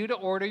for you to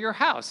order your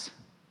house?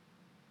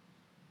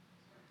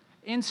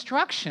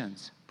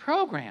 Instructions,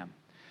 program.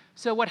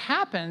 So what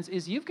happens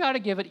is you've got to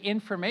give it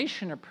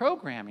information or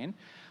programming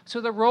so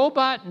the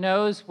robot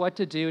knows what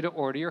to do to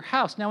order your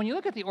house. Now, when you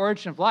look at the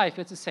origin of life,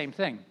 it's the same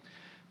thing.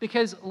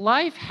 Because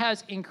life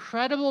has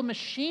incredible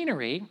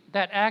machinery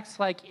that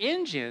acts like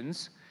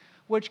engines,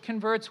 which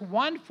converts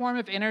one form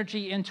of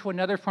energy into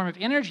another form of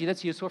energy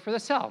that's useful for the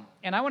cell.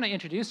 And I want to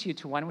introduce you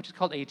to one which is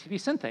called ATP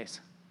synthase.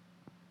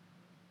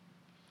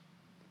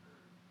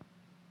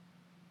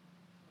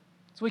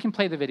 So we can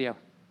play the video.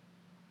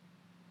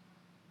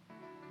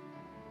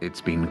 It's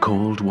been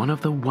called one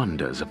of the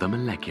wonders of the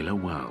molecular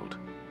world,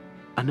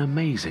 an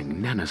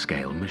amazing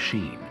nanoscale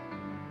machine.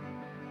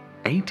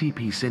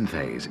 ATP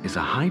synthase is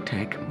a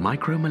high-tech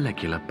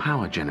micromolecular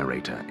power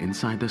generator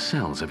inside the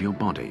cells of your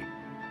body.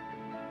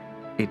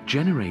 It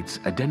generates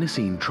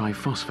adenosine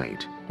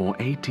triphosphate, or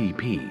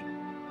ATP,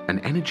 an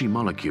energy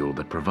molecule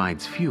that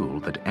provides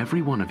fuel that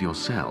every one of your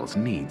cells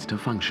needs to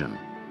function.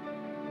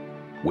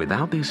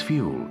 Without this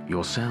fuel,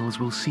 your cells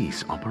will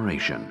cease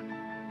operation,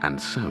 and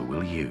so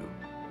will you.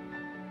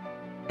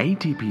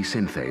 ATP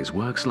synthase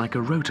works like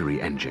a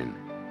rotary engine.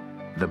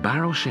 The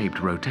barrel-shaped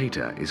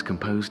rotator is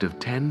composed of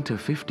 10 to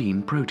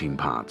 15 protein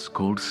parts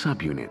called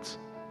subunits.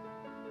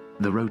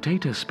 The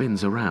rotator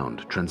spins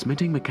around,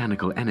 transmitting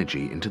mechanical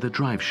energy into the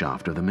drive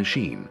shaft of the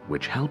machine,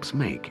 which helps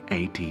make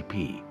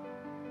ATP.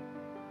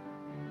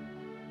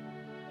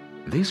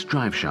 This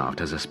drive shaft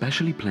has a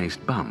specially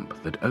placed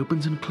bump that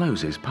opens and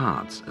closes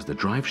parts as the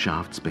drive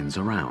shaft spins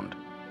around.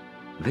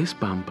 This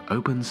bump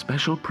opens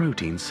special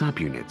protein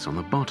subunits on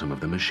the bottom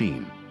of the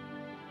machine.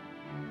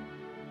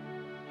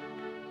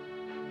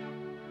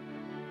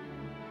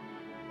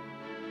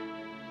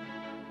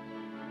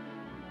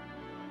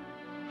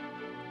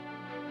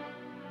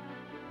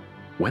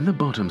 When the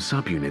bottom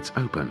subunits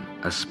open,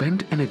 a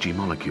spent energy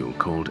molecule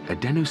called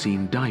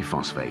adenosine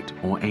diphosphate,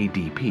 or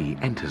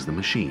ADP, enters the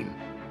machine.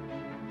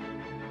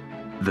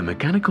 The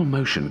mechanical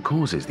motion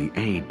causes the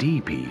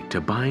ADP to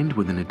bind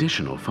with an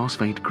additional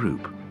phosphate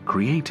group,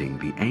 creating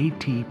the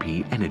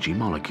ATP energy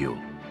molecule.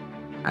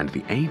 And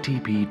the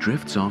ATP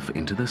drifts off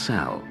into the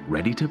cell,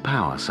 ready to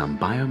power some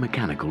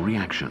biomechanical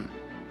reaction.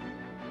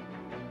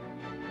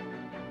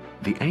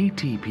 The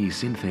ATP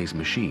synthase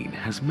machine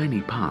has many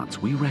parts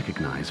we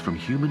recognize from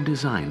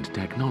human-designed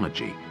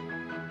technology: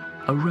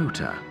 a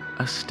rotor,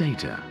 a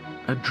stator,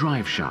 a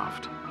drive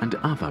shaft, and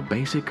other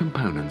basic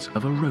components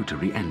of a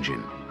rotary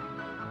engine.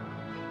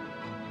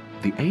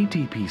 The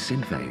ATP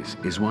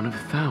synthase is one of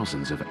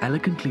thousands of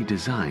elegantly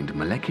designed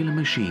molecular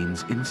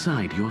machines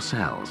inside your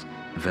cells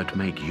that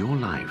make your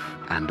life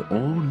and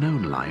all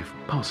known life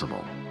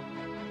possible.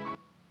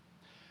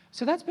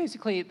 So that's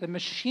basically the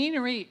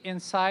machinery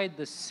inside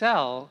the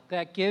cell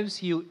that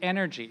gives you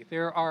energy.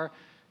 There are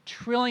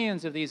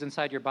trillions of these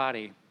inside your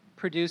body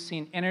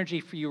producing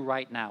energy for you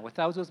right now.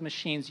 Without those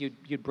machines,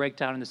 you'd break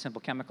down into simple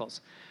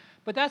chemicals.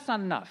 But that's not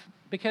enough,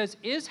 because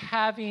is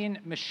having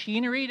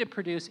machinery to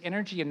produce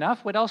energy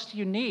enough? What else do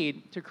you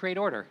need to create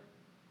order?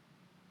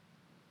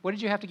 What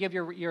did you have to give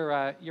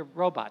your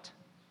robot?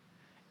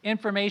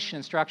 Information,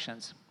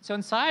 instructions. So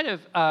inside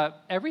of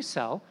every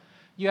cell,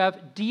 you have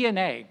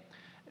DNA,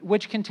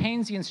 which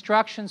contains the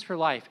instructions for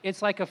life.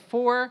 It's like a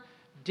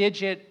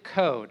 4-digit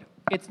code.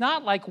 It's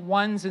not like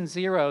ones and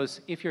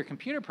zeros if you're a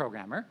computer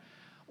programmer,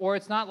 or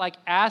it's not like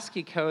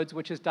ASCII codes,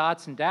 which is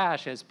dots and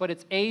dashes, but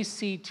it's A,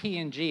 C, T,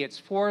 and G. It's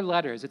 4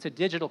 letters. It's a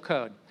digital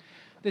code.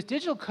 This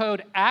digital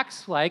code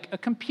acts like a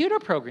computer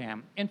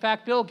program. In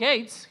fact, Bill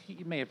Gates,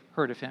 you may have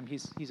heard of him.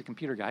 He's a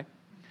computer guy.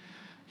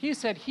 He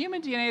said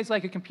human DNA is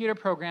like a computer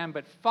program,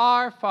 but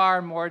far,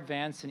 far more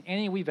advanced than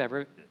any we've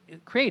ever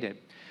created.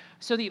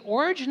 So the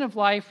origin of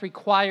life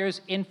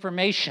requires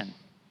information.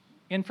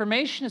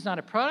 Information is not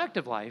a product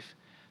of life.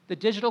 The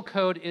digital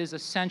code is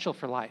essential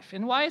for life.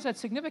 And why is that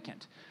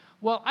significant?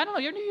 Well, I don't know,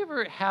 did you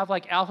ever have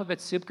like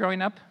alphabet soup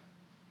growing up?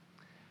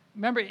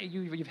 Remember,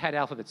 you've had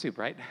alphabet soup,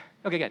 right?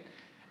 Okay, good.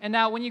 And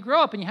now when you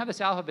grow up and you have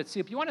this alphabet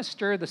soup, you want to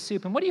stir the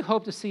soup, and what do you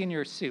hope to see in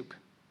your soup?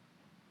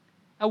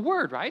 A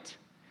word, right?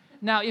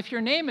 Now, if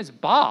your name is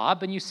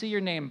Bob and you see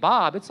your name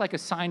Bob, it's like a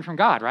sign from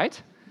God, right?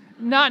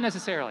 Not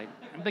necessarily,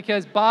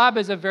 because Bob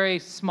is a very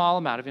small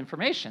amount of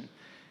information.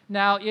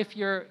 Now, if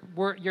your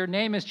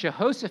name is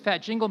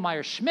Jehoshaphat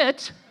Jinglemeyer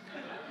Schmidt,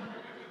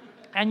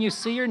 and you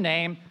see your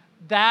name,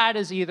 that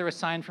is either a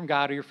sign from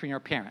God or from your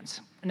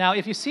parents. Now,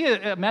 if you see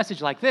a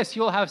message like this,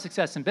 you'll have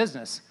success in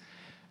business.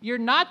 You're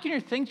not going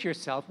to think to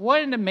yourself,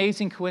 what an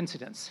amazing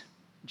coincidence.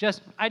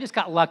 I just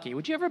got lucky.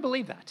 Would you ever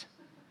believe that?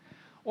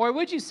 Or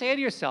would you say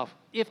to yourself,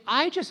 if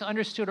I just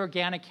understood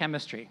organic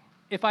chemistry,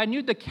 if I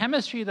knew the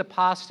chemistry of the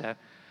pasta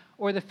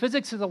or the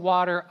physics of the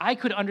water, I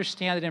could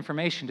understand that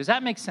information. Does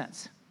that make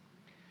sense?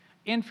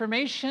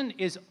 Information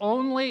is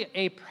only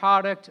a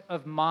product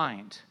of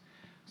mind.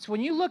 So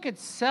when you look at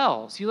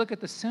cells, you look at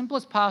the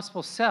simplest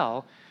possible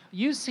cell,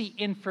 you see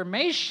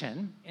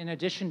information in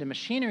addition to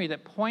machinery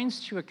that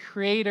points to a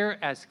creator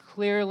as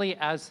clearly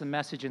as the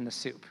message in the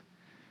soup.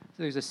 So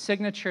there's a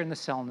signature in the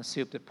cell in the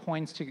soup that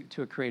points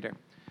to a creator.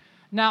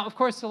 Now, of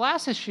course, the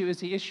last issue is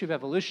the issue of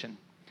evolution.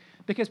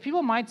 Because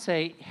people might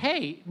say,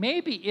 hey,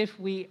 maybe if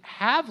we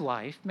have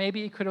life,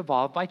 maybe it could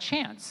evolve by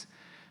chance.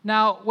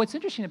 Now, what's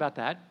interesting about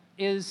that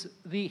is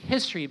the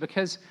history,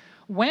 because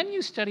when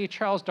you study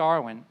Charles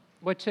Darwin,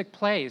 what took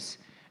place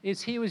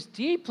is he was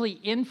deeply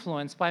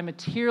influenced by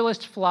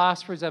materialist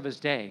philosophers of his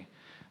day.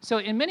 So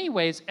in many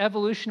ways,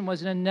 evolution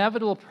was an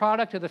inevitable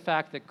product of the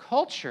fact that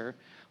culture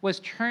was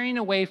turning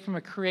away from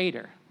a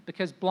creator,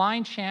 because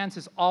blind chance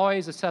is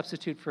always a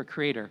substitute for a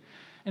creator.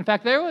 In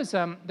fact, there was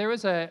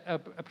a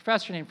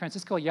professor named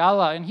Francisco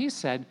Ayala, and he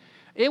said,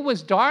 it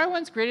was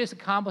Darwin's greatest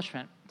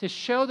accomplishment to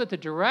show that the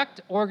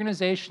direct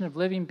organization of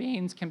living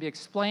beings can be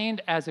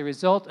explained as a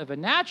result of a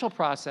natural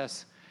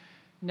process,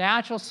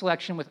 natural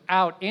selection,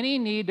 without any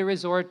need to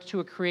resort to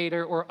a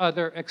creator or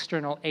other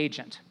external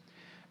agent.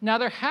 Now,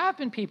 there have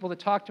been people that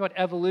talked about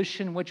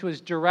evolution which was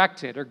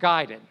directed or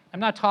guided. I'm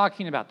not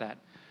talking about that.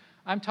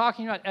 I'm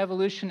talking about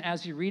evolution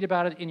as you read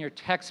about it in your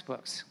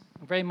textbooks.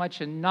 Very much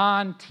a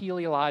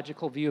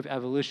non-teleological view of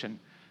evolution,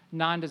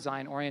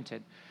 non-design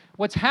oriented.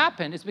 What's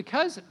happened is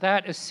because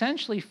that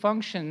essentially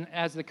functioned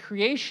as the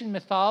creation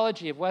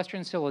mythology of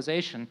Western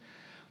civilization,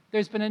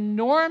 there's been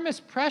enormous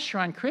pressure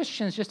on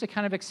Christians just to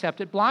kind of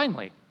accept it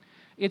blindly.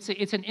 It's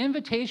an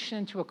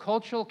invitation to a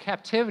cultural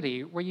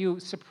captivity where you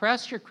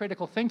suppress your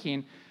critical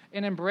thinking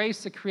and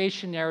embrace the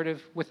creation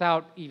narrative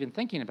without even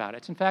thinking about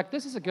it. In fact,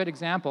 this is a good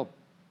example.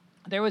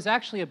 There was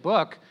actually a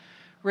book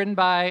written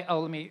by,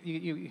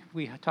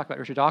 we talk about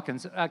Richard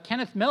Dawkins,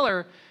 Kenneth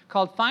Miller,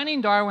 called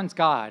Finding Darwin's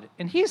God.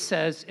 And he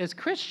says, as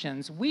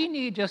Christians, we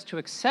need just to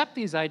accept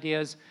these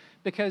ideas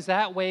because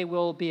that way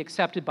we'll be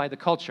accepted by the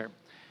culture.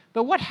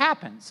 But what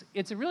happens?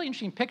 It's a really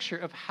interesting picture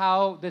of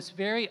how this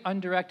very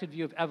undirected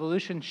view of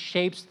evolution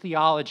shapes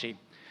theology.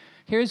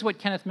 Here's what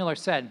Kenneth Miller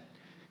said.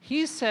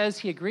 He says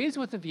he agrees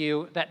with the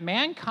view that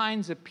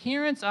mankind's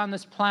appearance on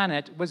this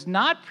planet was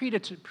not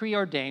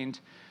preordained,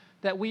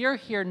 that we are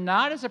here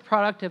not as a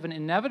product of an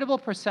inevitable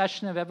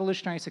procession of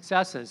evolutionary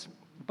successes,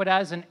 but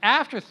as an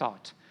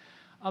afterthought,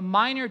 a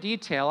minor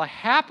detail, a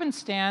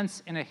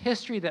happenstance in a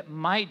history that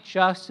might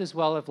just as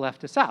well have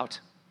left us out.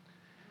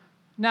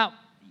 Now,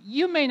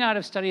 you may not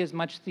have studied as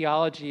much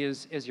theology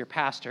as your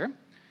pastor,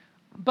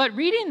 but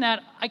reading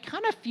that, I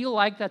kind of feel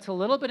like that's a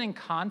little bit in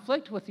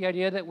conflict with the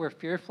idea that we're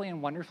fearfully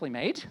and wonderfully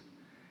made.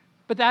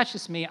 But that's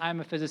just me. I'm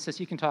a physicist.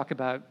 You can talk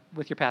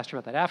with your pastor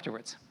about that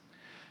afterwards.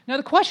 Now,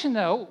 the question,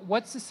 though,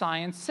 what's the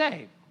science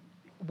say?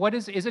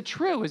 Is it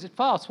true? Is it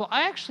false? Well,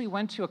 I actually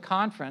went to a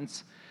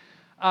conference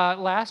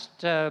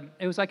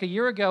it was like a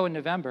year ago in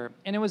November,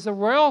 and it was the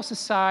Royal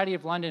Society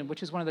of London,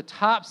 which is one of the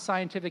top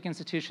scientific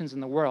institutions in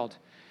the world.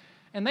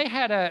 And they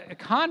had a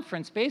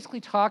conference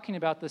basically talking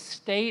about the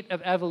state of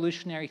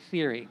evolutionary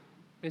theory.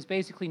 It was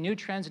basically new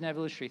trends in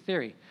evolutionary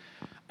theory.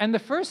 And the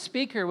first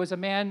speaker was a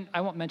man,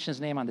 I won't mention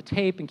his name on the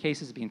tape in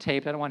case it's being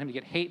taped, I don't want him to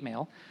get hate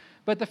mail,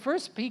 but the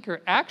first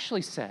speaker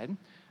actually said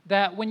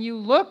that when you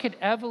look at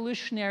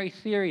evolutionary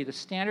theory, the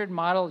standard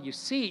model you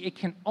see, it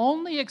can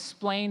only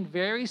explain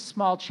very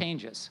small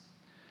changes,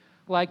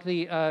 like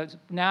the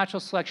natural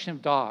selection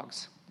of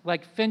dogs,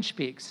 like finch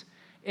beaks.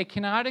 It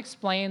cannot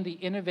explain the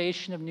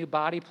innovation of new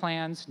body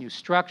plans, new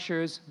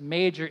structures,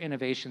 major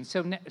innovations.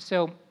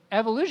 So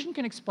evolution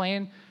can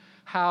explain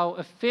how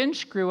a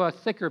finch grew a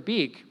thicker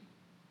beak.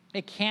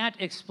 It can't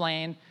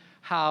explain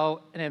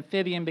how an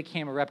amphibian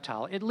became a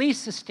reptile, at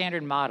least the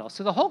standard model.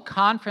 So the whole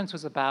conference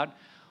was about,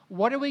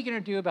 what are we going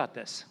to do about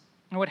this?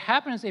 And what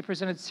happened is they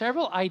presented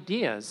several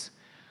ideas,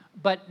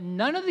 but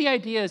none of the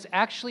ideas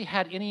actually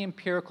had any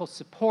empirical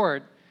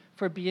support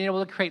for being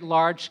able to create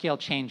large-scale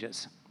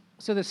changes.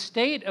 So the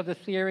state of the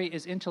theory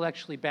is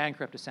intellectually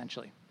bankrupt,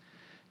 essentially.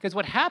 Because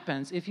what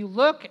happens, if you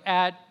look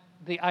at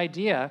the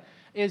idea,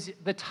 is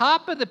the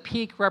top of the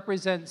peak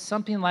represents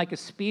something like a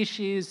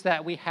species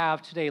that we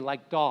have today,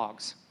 like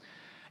dogs.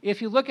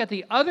 If you look at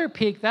the other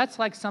peak, that's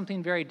like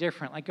something very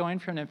different, like going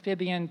from an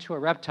amphibian to a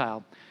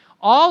reptile.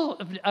 All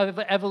of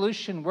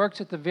evolution works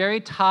at the very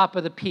top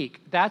of the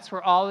peak. That's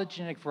where all the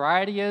genetic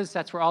variety is.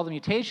 That's where all the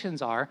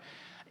mutations are.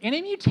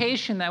 Any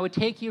mutation that would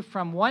take you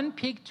from one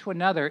peak to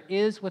another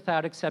is,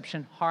 without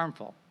exception,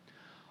 harmful.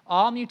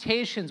 All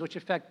mutations which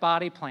affect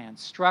body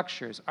plans,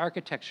 structures,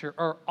 architecture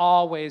are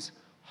always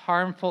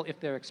harmful if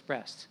they're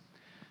expressed.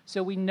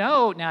 So we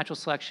know natural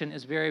selection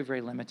is very,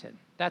 very limited.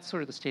 That's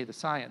sort of the state of the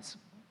science.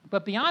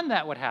 But beyond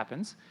that, what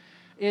happens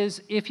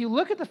is if you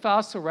look at the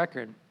fossil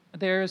record,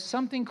 there's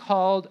something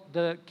called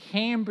the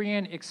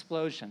Cambrian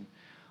explosion.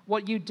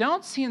 What you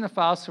don't see in the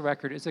fossil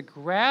record is a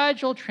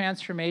gradual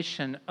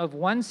transformation of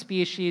one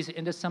species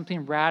into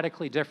something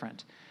radically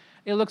different.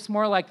 It looks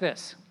more like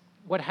this.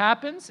 What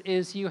happens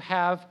is you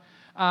have,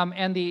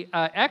 and the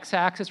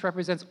x-axis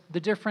represents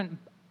the different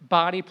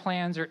body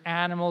plans or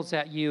animals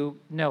that you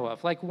know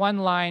of. Like one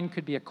line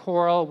could be a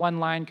coral, one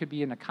line could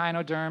be an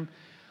echinoderm,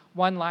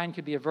 one line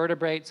could be a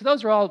vertebrate. So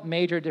those are all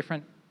major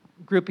different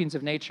groupings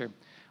of nature.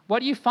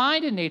 What you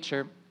find in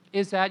nature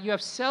is that you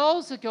have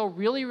cells that go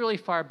really, really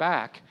far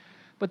back,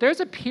 but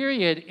there's a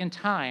period in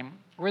time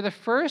where the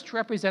first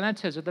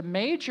representatives of the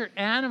major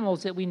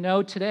animals that we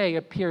know today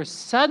appear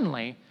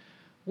suddenly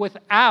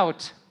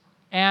without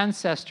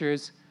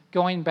ancestors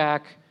going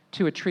back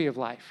to a tree of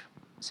life.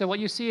 So what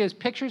you see is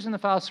pictures in the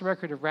fossil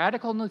record of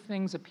radical new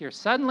things appear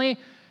suddenly,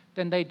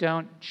 then they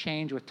don't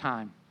change with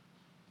time.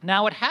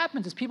 Now what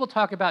happens is people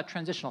talk about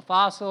transitional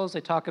fossils,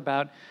 they talk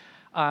about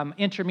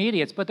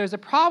intermediates, but there's a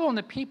problem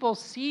that people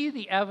see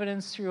the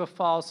evidence through a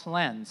false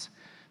lens.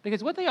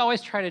 Because what they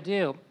always try to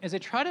do is they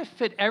try to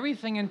fit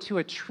everything into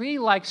a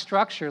tree-like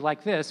structure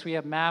like this. We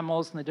have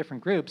mammals and the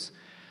different groups.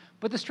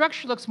 But the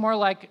structure looks more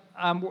like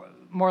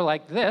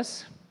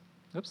this.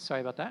 Oops,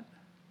 sorry about that.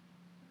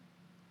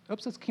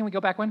 Oops, can we go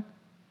back one?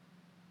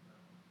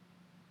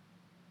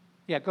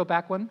 Yeah, go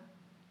back one.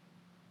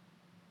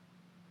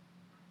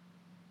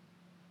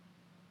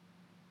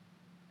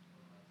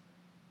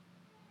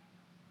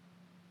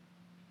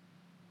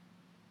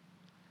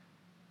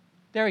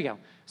 There we go.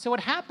 So what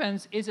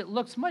happens is it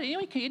looks much,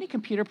 any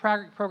computer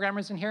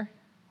programmers in here?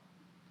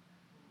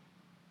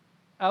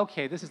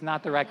 Okay, this is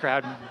not the right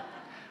crowd.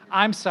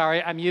 I'm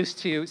sorry, I'm used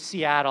to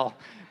Seattle,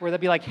 where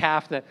there'll be like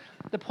half the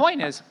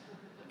point is,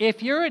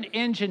 if you're an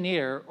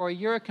engineer or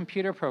you're a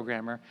computer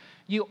programmer,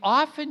 you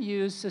often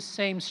use the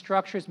same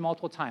structures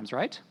multiple times,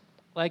 right?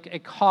 Like a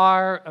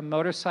car, a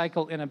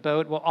motorcycle, and a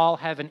boat will all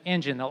have an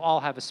engine. They'll all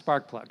have a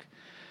spark plug.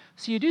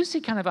 So you do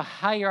see kind of a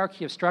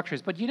hierarchy of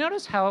structures, but you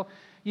notice how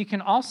you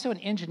can also, an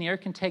engineer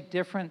can take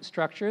different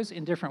structures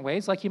in different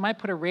ways. Like you might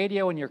put a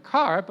radio in your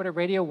car, but a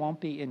radio won't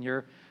be in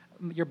your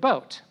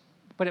boat,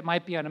 but it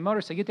might be on a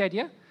motorcycle. You get the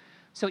idea?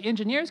 So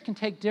engineers can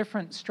take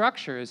different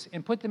structures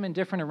and put them in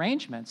different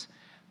arrangements,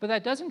 but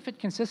that doesn't fit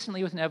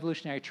consistently with an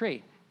evolutionary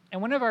tree.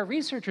 And one of our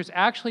researchers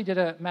actually did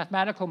a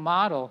mathematical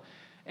model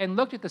and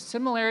looked at the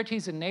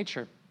similarities in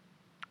nature.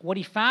 What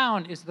he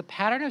found is the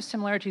pattern of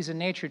similarities in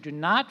nature do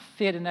not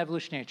fit an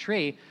evolutionary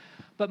tree,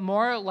 but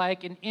more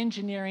like an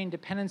engineering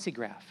dependency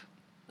graph.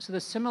 So the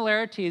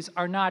similarities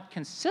are not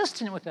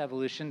consistent with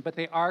evolution, but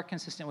they are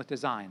consistent with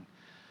design.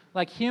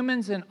 Like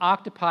humans and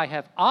octopi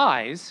have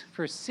eyes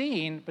for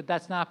seeing, but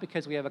that's not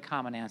because we have a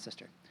common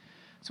ancestor.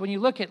 So when you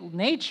look at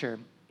nature,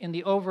 in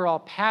the overall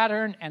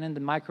pattern and in the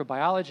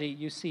microbiology,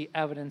 you see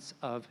evidence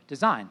of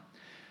design.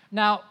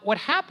 Now, what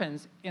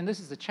happens, and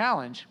this is the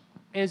challenge,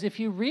 is if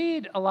you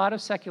read a lot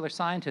of secular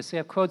scientists, they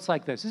have quotes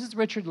like this. This is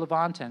Richard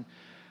Levontin,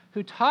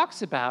 who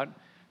talks about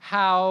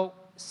how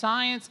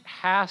science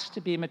has to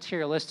be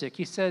materialistic.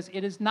 He says,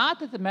 it is not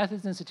that the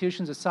methods and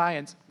institutions of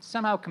science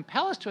somehow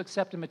compel us to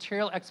accept a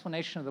material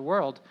explanation of the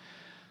world,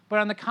 but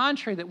on the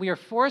contrary, that we are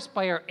forced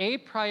by our a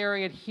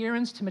priori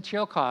adherence to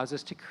material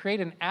causes to create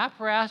an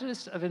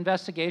apparatus of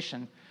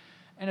investigation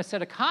and a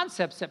set of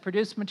concepts that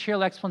produce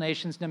material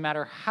explanations no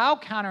matter how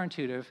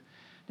counterintuitive,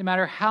 no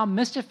matter how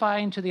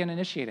mystifying to the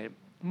uninitiated.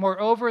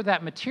 Moreover,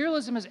 that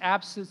materialism is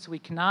absolute, so we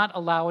cannot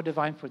allow a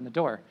divine foot in the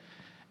door.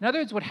 In other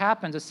words, what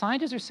happens is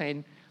scientists are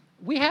saying,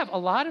 we have a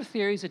lot of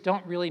theories that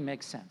don't really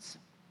make sense.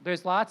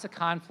 There's lots of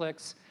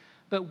conflicts,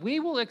 but we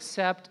will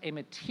accept a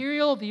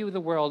material view of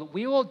the world.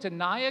 We will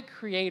deny a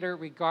creator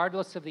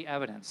regardless of the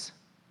evidence.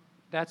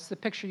 That's the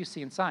picture you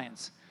see in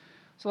science.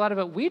 So a lot of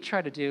what we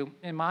try to do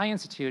in my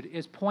institute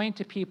is point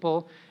to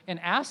people and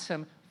ask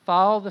them,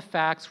 follow the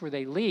facts where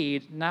they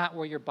lead, not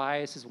where your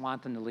biases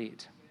want them to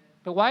lead.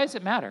 But why does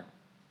it matter?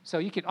 So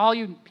you can, all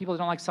you people that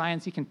don't like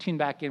science, you can tune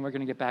back in. We're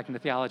going to get back into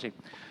theology.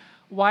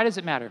 Why does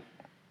it matter?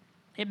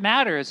 It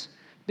matters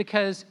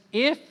because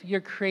if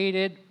you're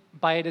created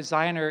by a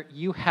designer,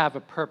 you have a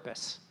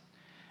purpose.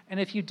 And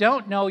if you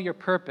don't know your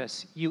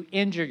purpose, you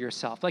injure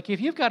yourself. Like if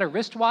you've got a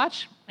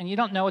wristwatch and you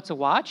don't know it's a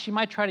watch, you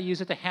might try to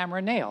use it to hammer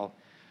a nail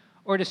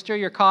or to stir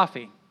your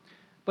coffee.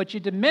 But you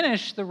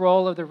diminish the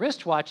role of the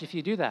wristwatch if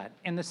you do that.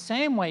 In the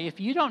same way, if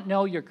you don't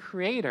know your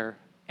creator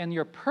and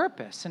your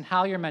purpose and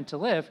how you're meant to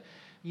live,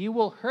 you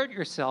will hurt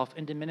yourself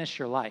and diminish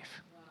your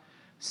life.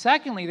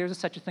 Secondly, there's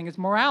such a thing as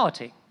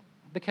morality.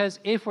 Because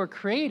if we're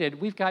created,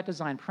 we've got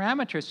design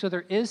parameters, so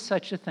there is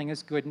such a thing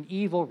as good and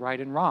evil, right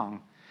and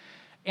wrong.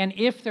 And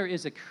if there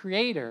is a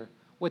creator,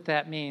 what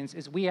that means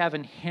is we have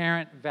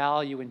inherent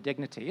value and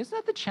dignity. Isn't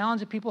that the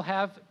challenge that people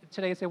have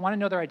today? Is they want to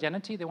know their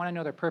identity, they want to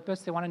know their purpose,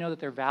 they want to know that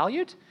they're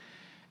valued.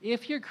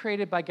 If you're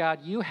created by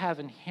God, you have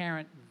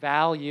inherent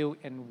value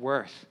and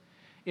worth.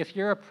 If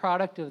you're a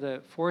product of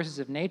the forces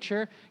of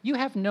nature, you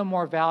have no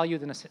more value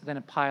than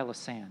a pile of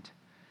sand.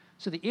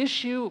 So the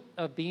issue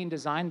of being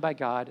designed by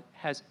God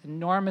has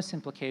enormous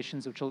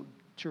implications which will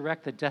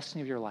direct the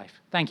destiny of your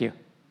life. Thank you.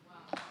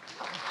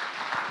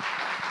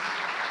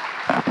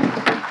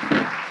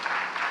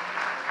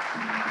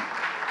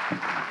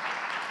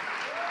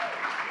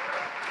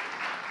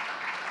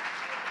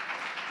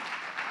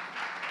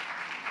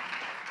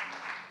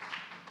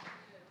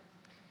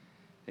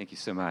 Thank you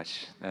so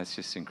much. That's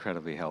just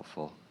incredibly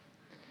helpful.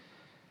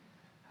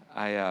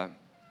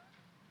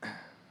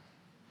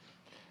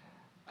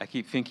 I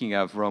keep thinking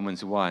of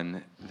Romans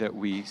 1, that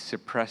we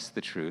suppress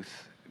the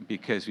truth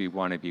because we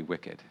want to be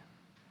wicked.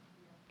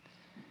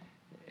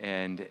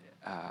 And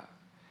I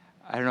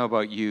don't know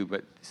about you,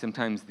 but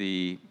sometimes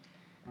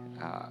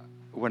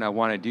when I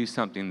want to do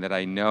something that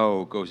I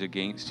know goes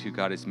against who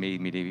God has made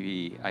me to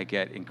be, I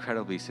get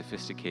incredibly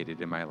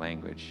sophisticated in my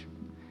language.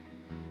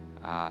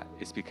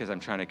 It's because I'm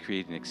trying to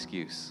create an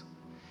excuse.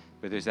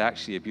 But there's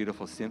actually a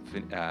beautiful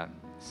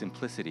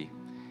simplicity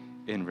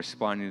in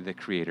responding to the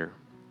Creator,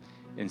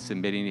 in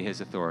submitting to His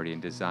authority and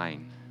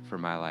design for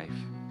my life.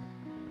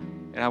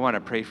 And I want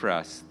to pray for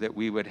us that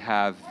we would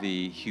have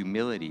the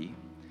humility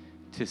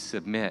to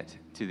submit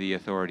to the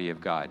authority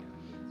of God,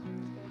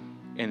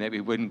 and that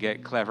we wouldn't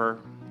get clever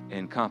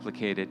and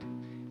complicated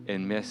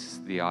and miss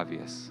the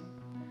obvious.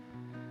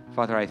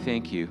 Father, I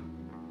thank you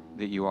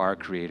that you are a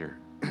creator.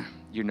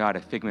 You're not a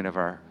figment of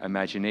our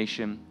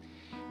imagination.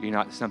 You're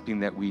not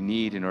something that we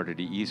need in order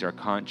to ease our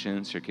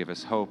conscience or give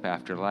us hope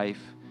after life.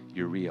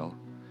 You're real.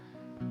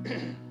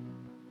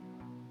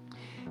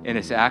 And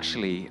it's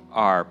actually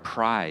our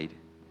pride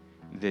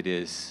that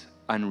is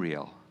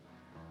unreal,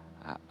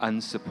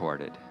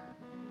 unsupported,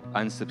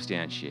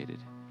 unsubstantiated,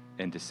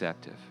 and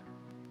deceptive.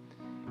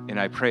 And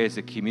I pray as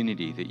a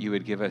community that you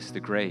would give us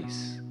the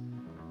grace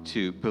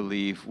to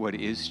believe what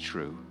is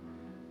true,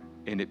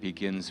 and it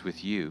begins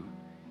with you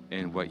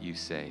and what you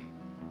say.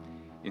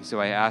 And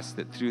so I ask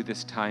that through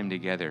this time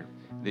together,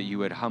 that you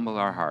would humble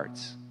our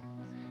hearts,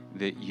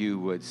 that you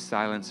would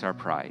silence our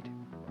pride,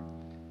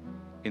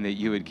 and that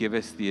you would give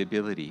us the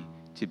ability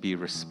to be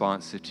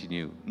responsive to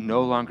you,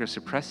 no longer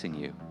suppressing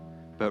you,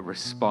 but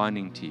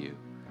responding to you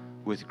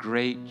with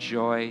great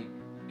joy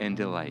and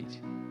delight,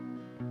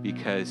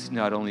 because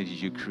not only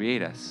did you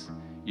create us,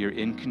 you're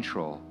in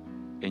control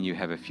and you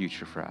have a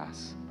future for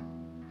us.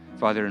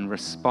 Father, in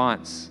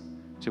response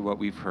to what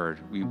we've heard,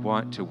 we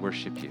want to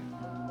worship you.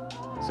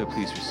 So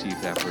please receive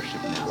that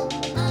worship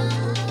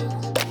now.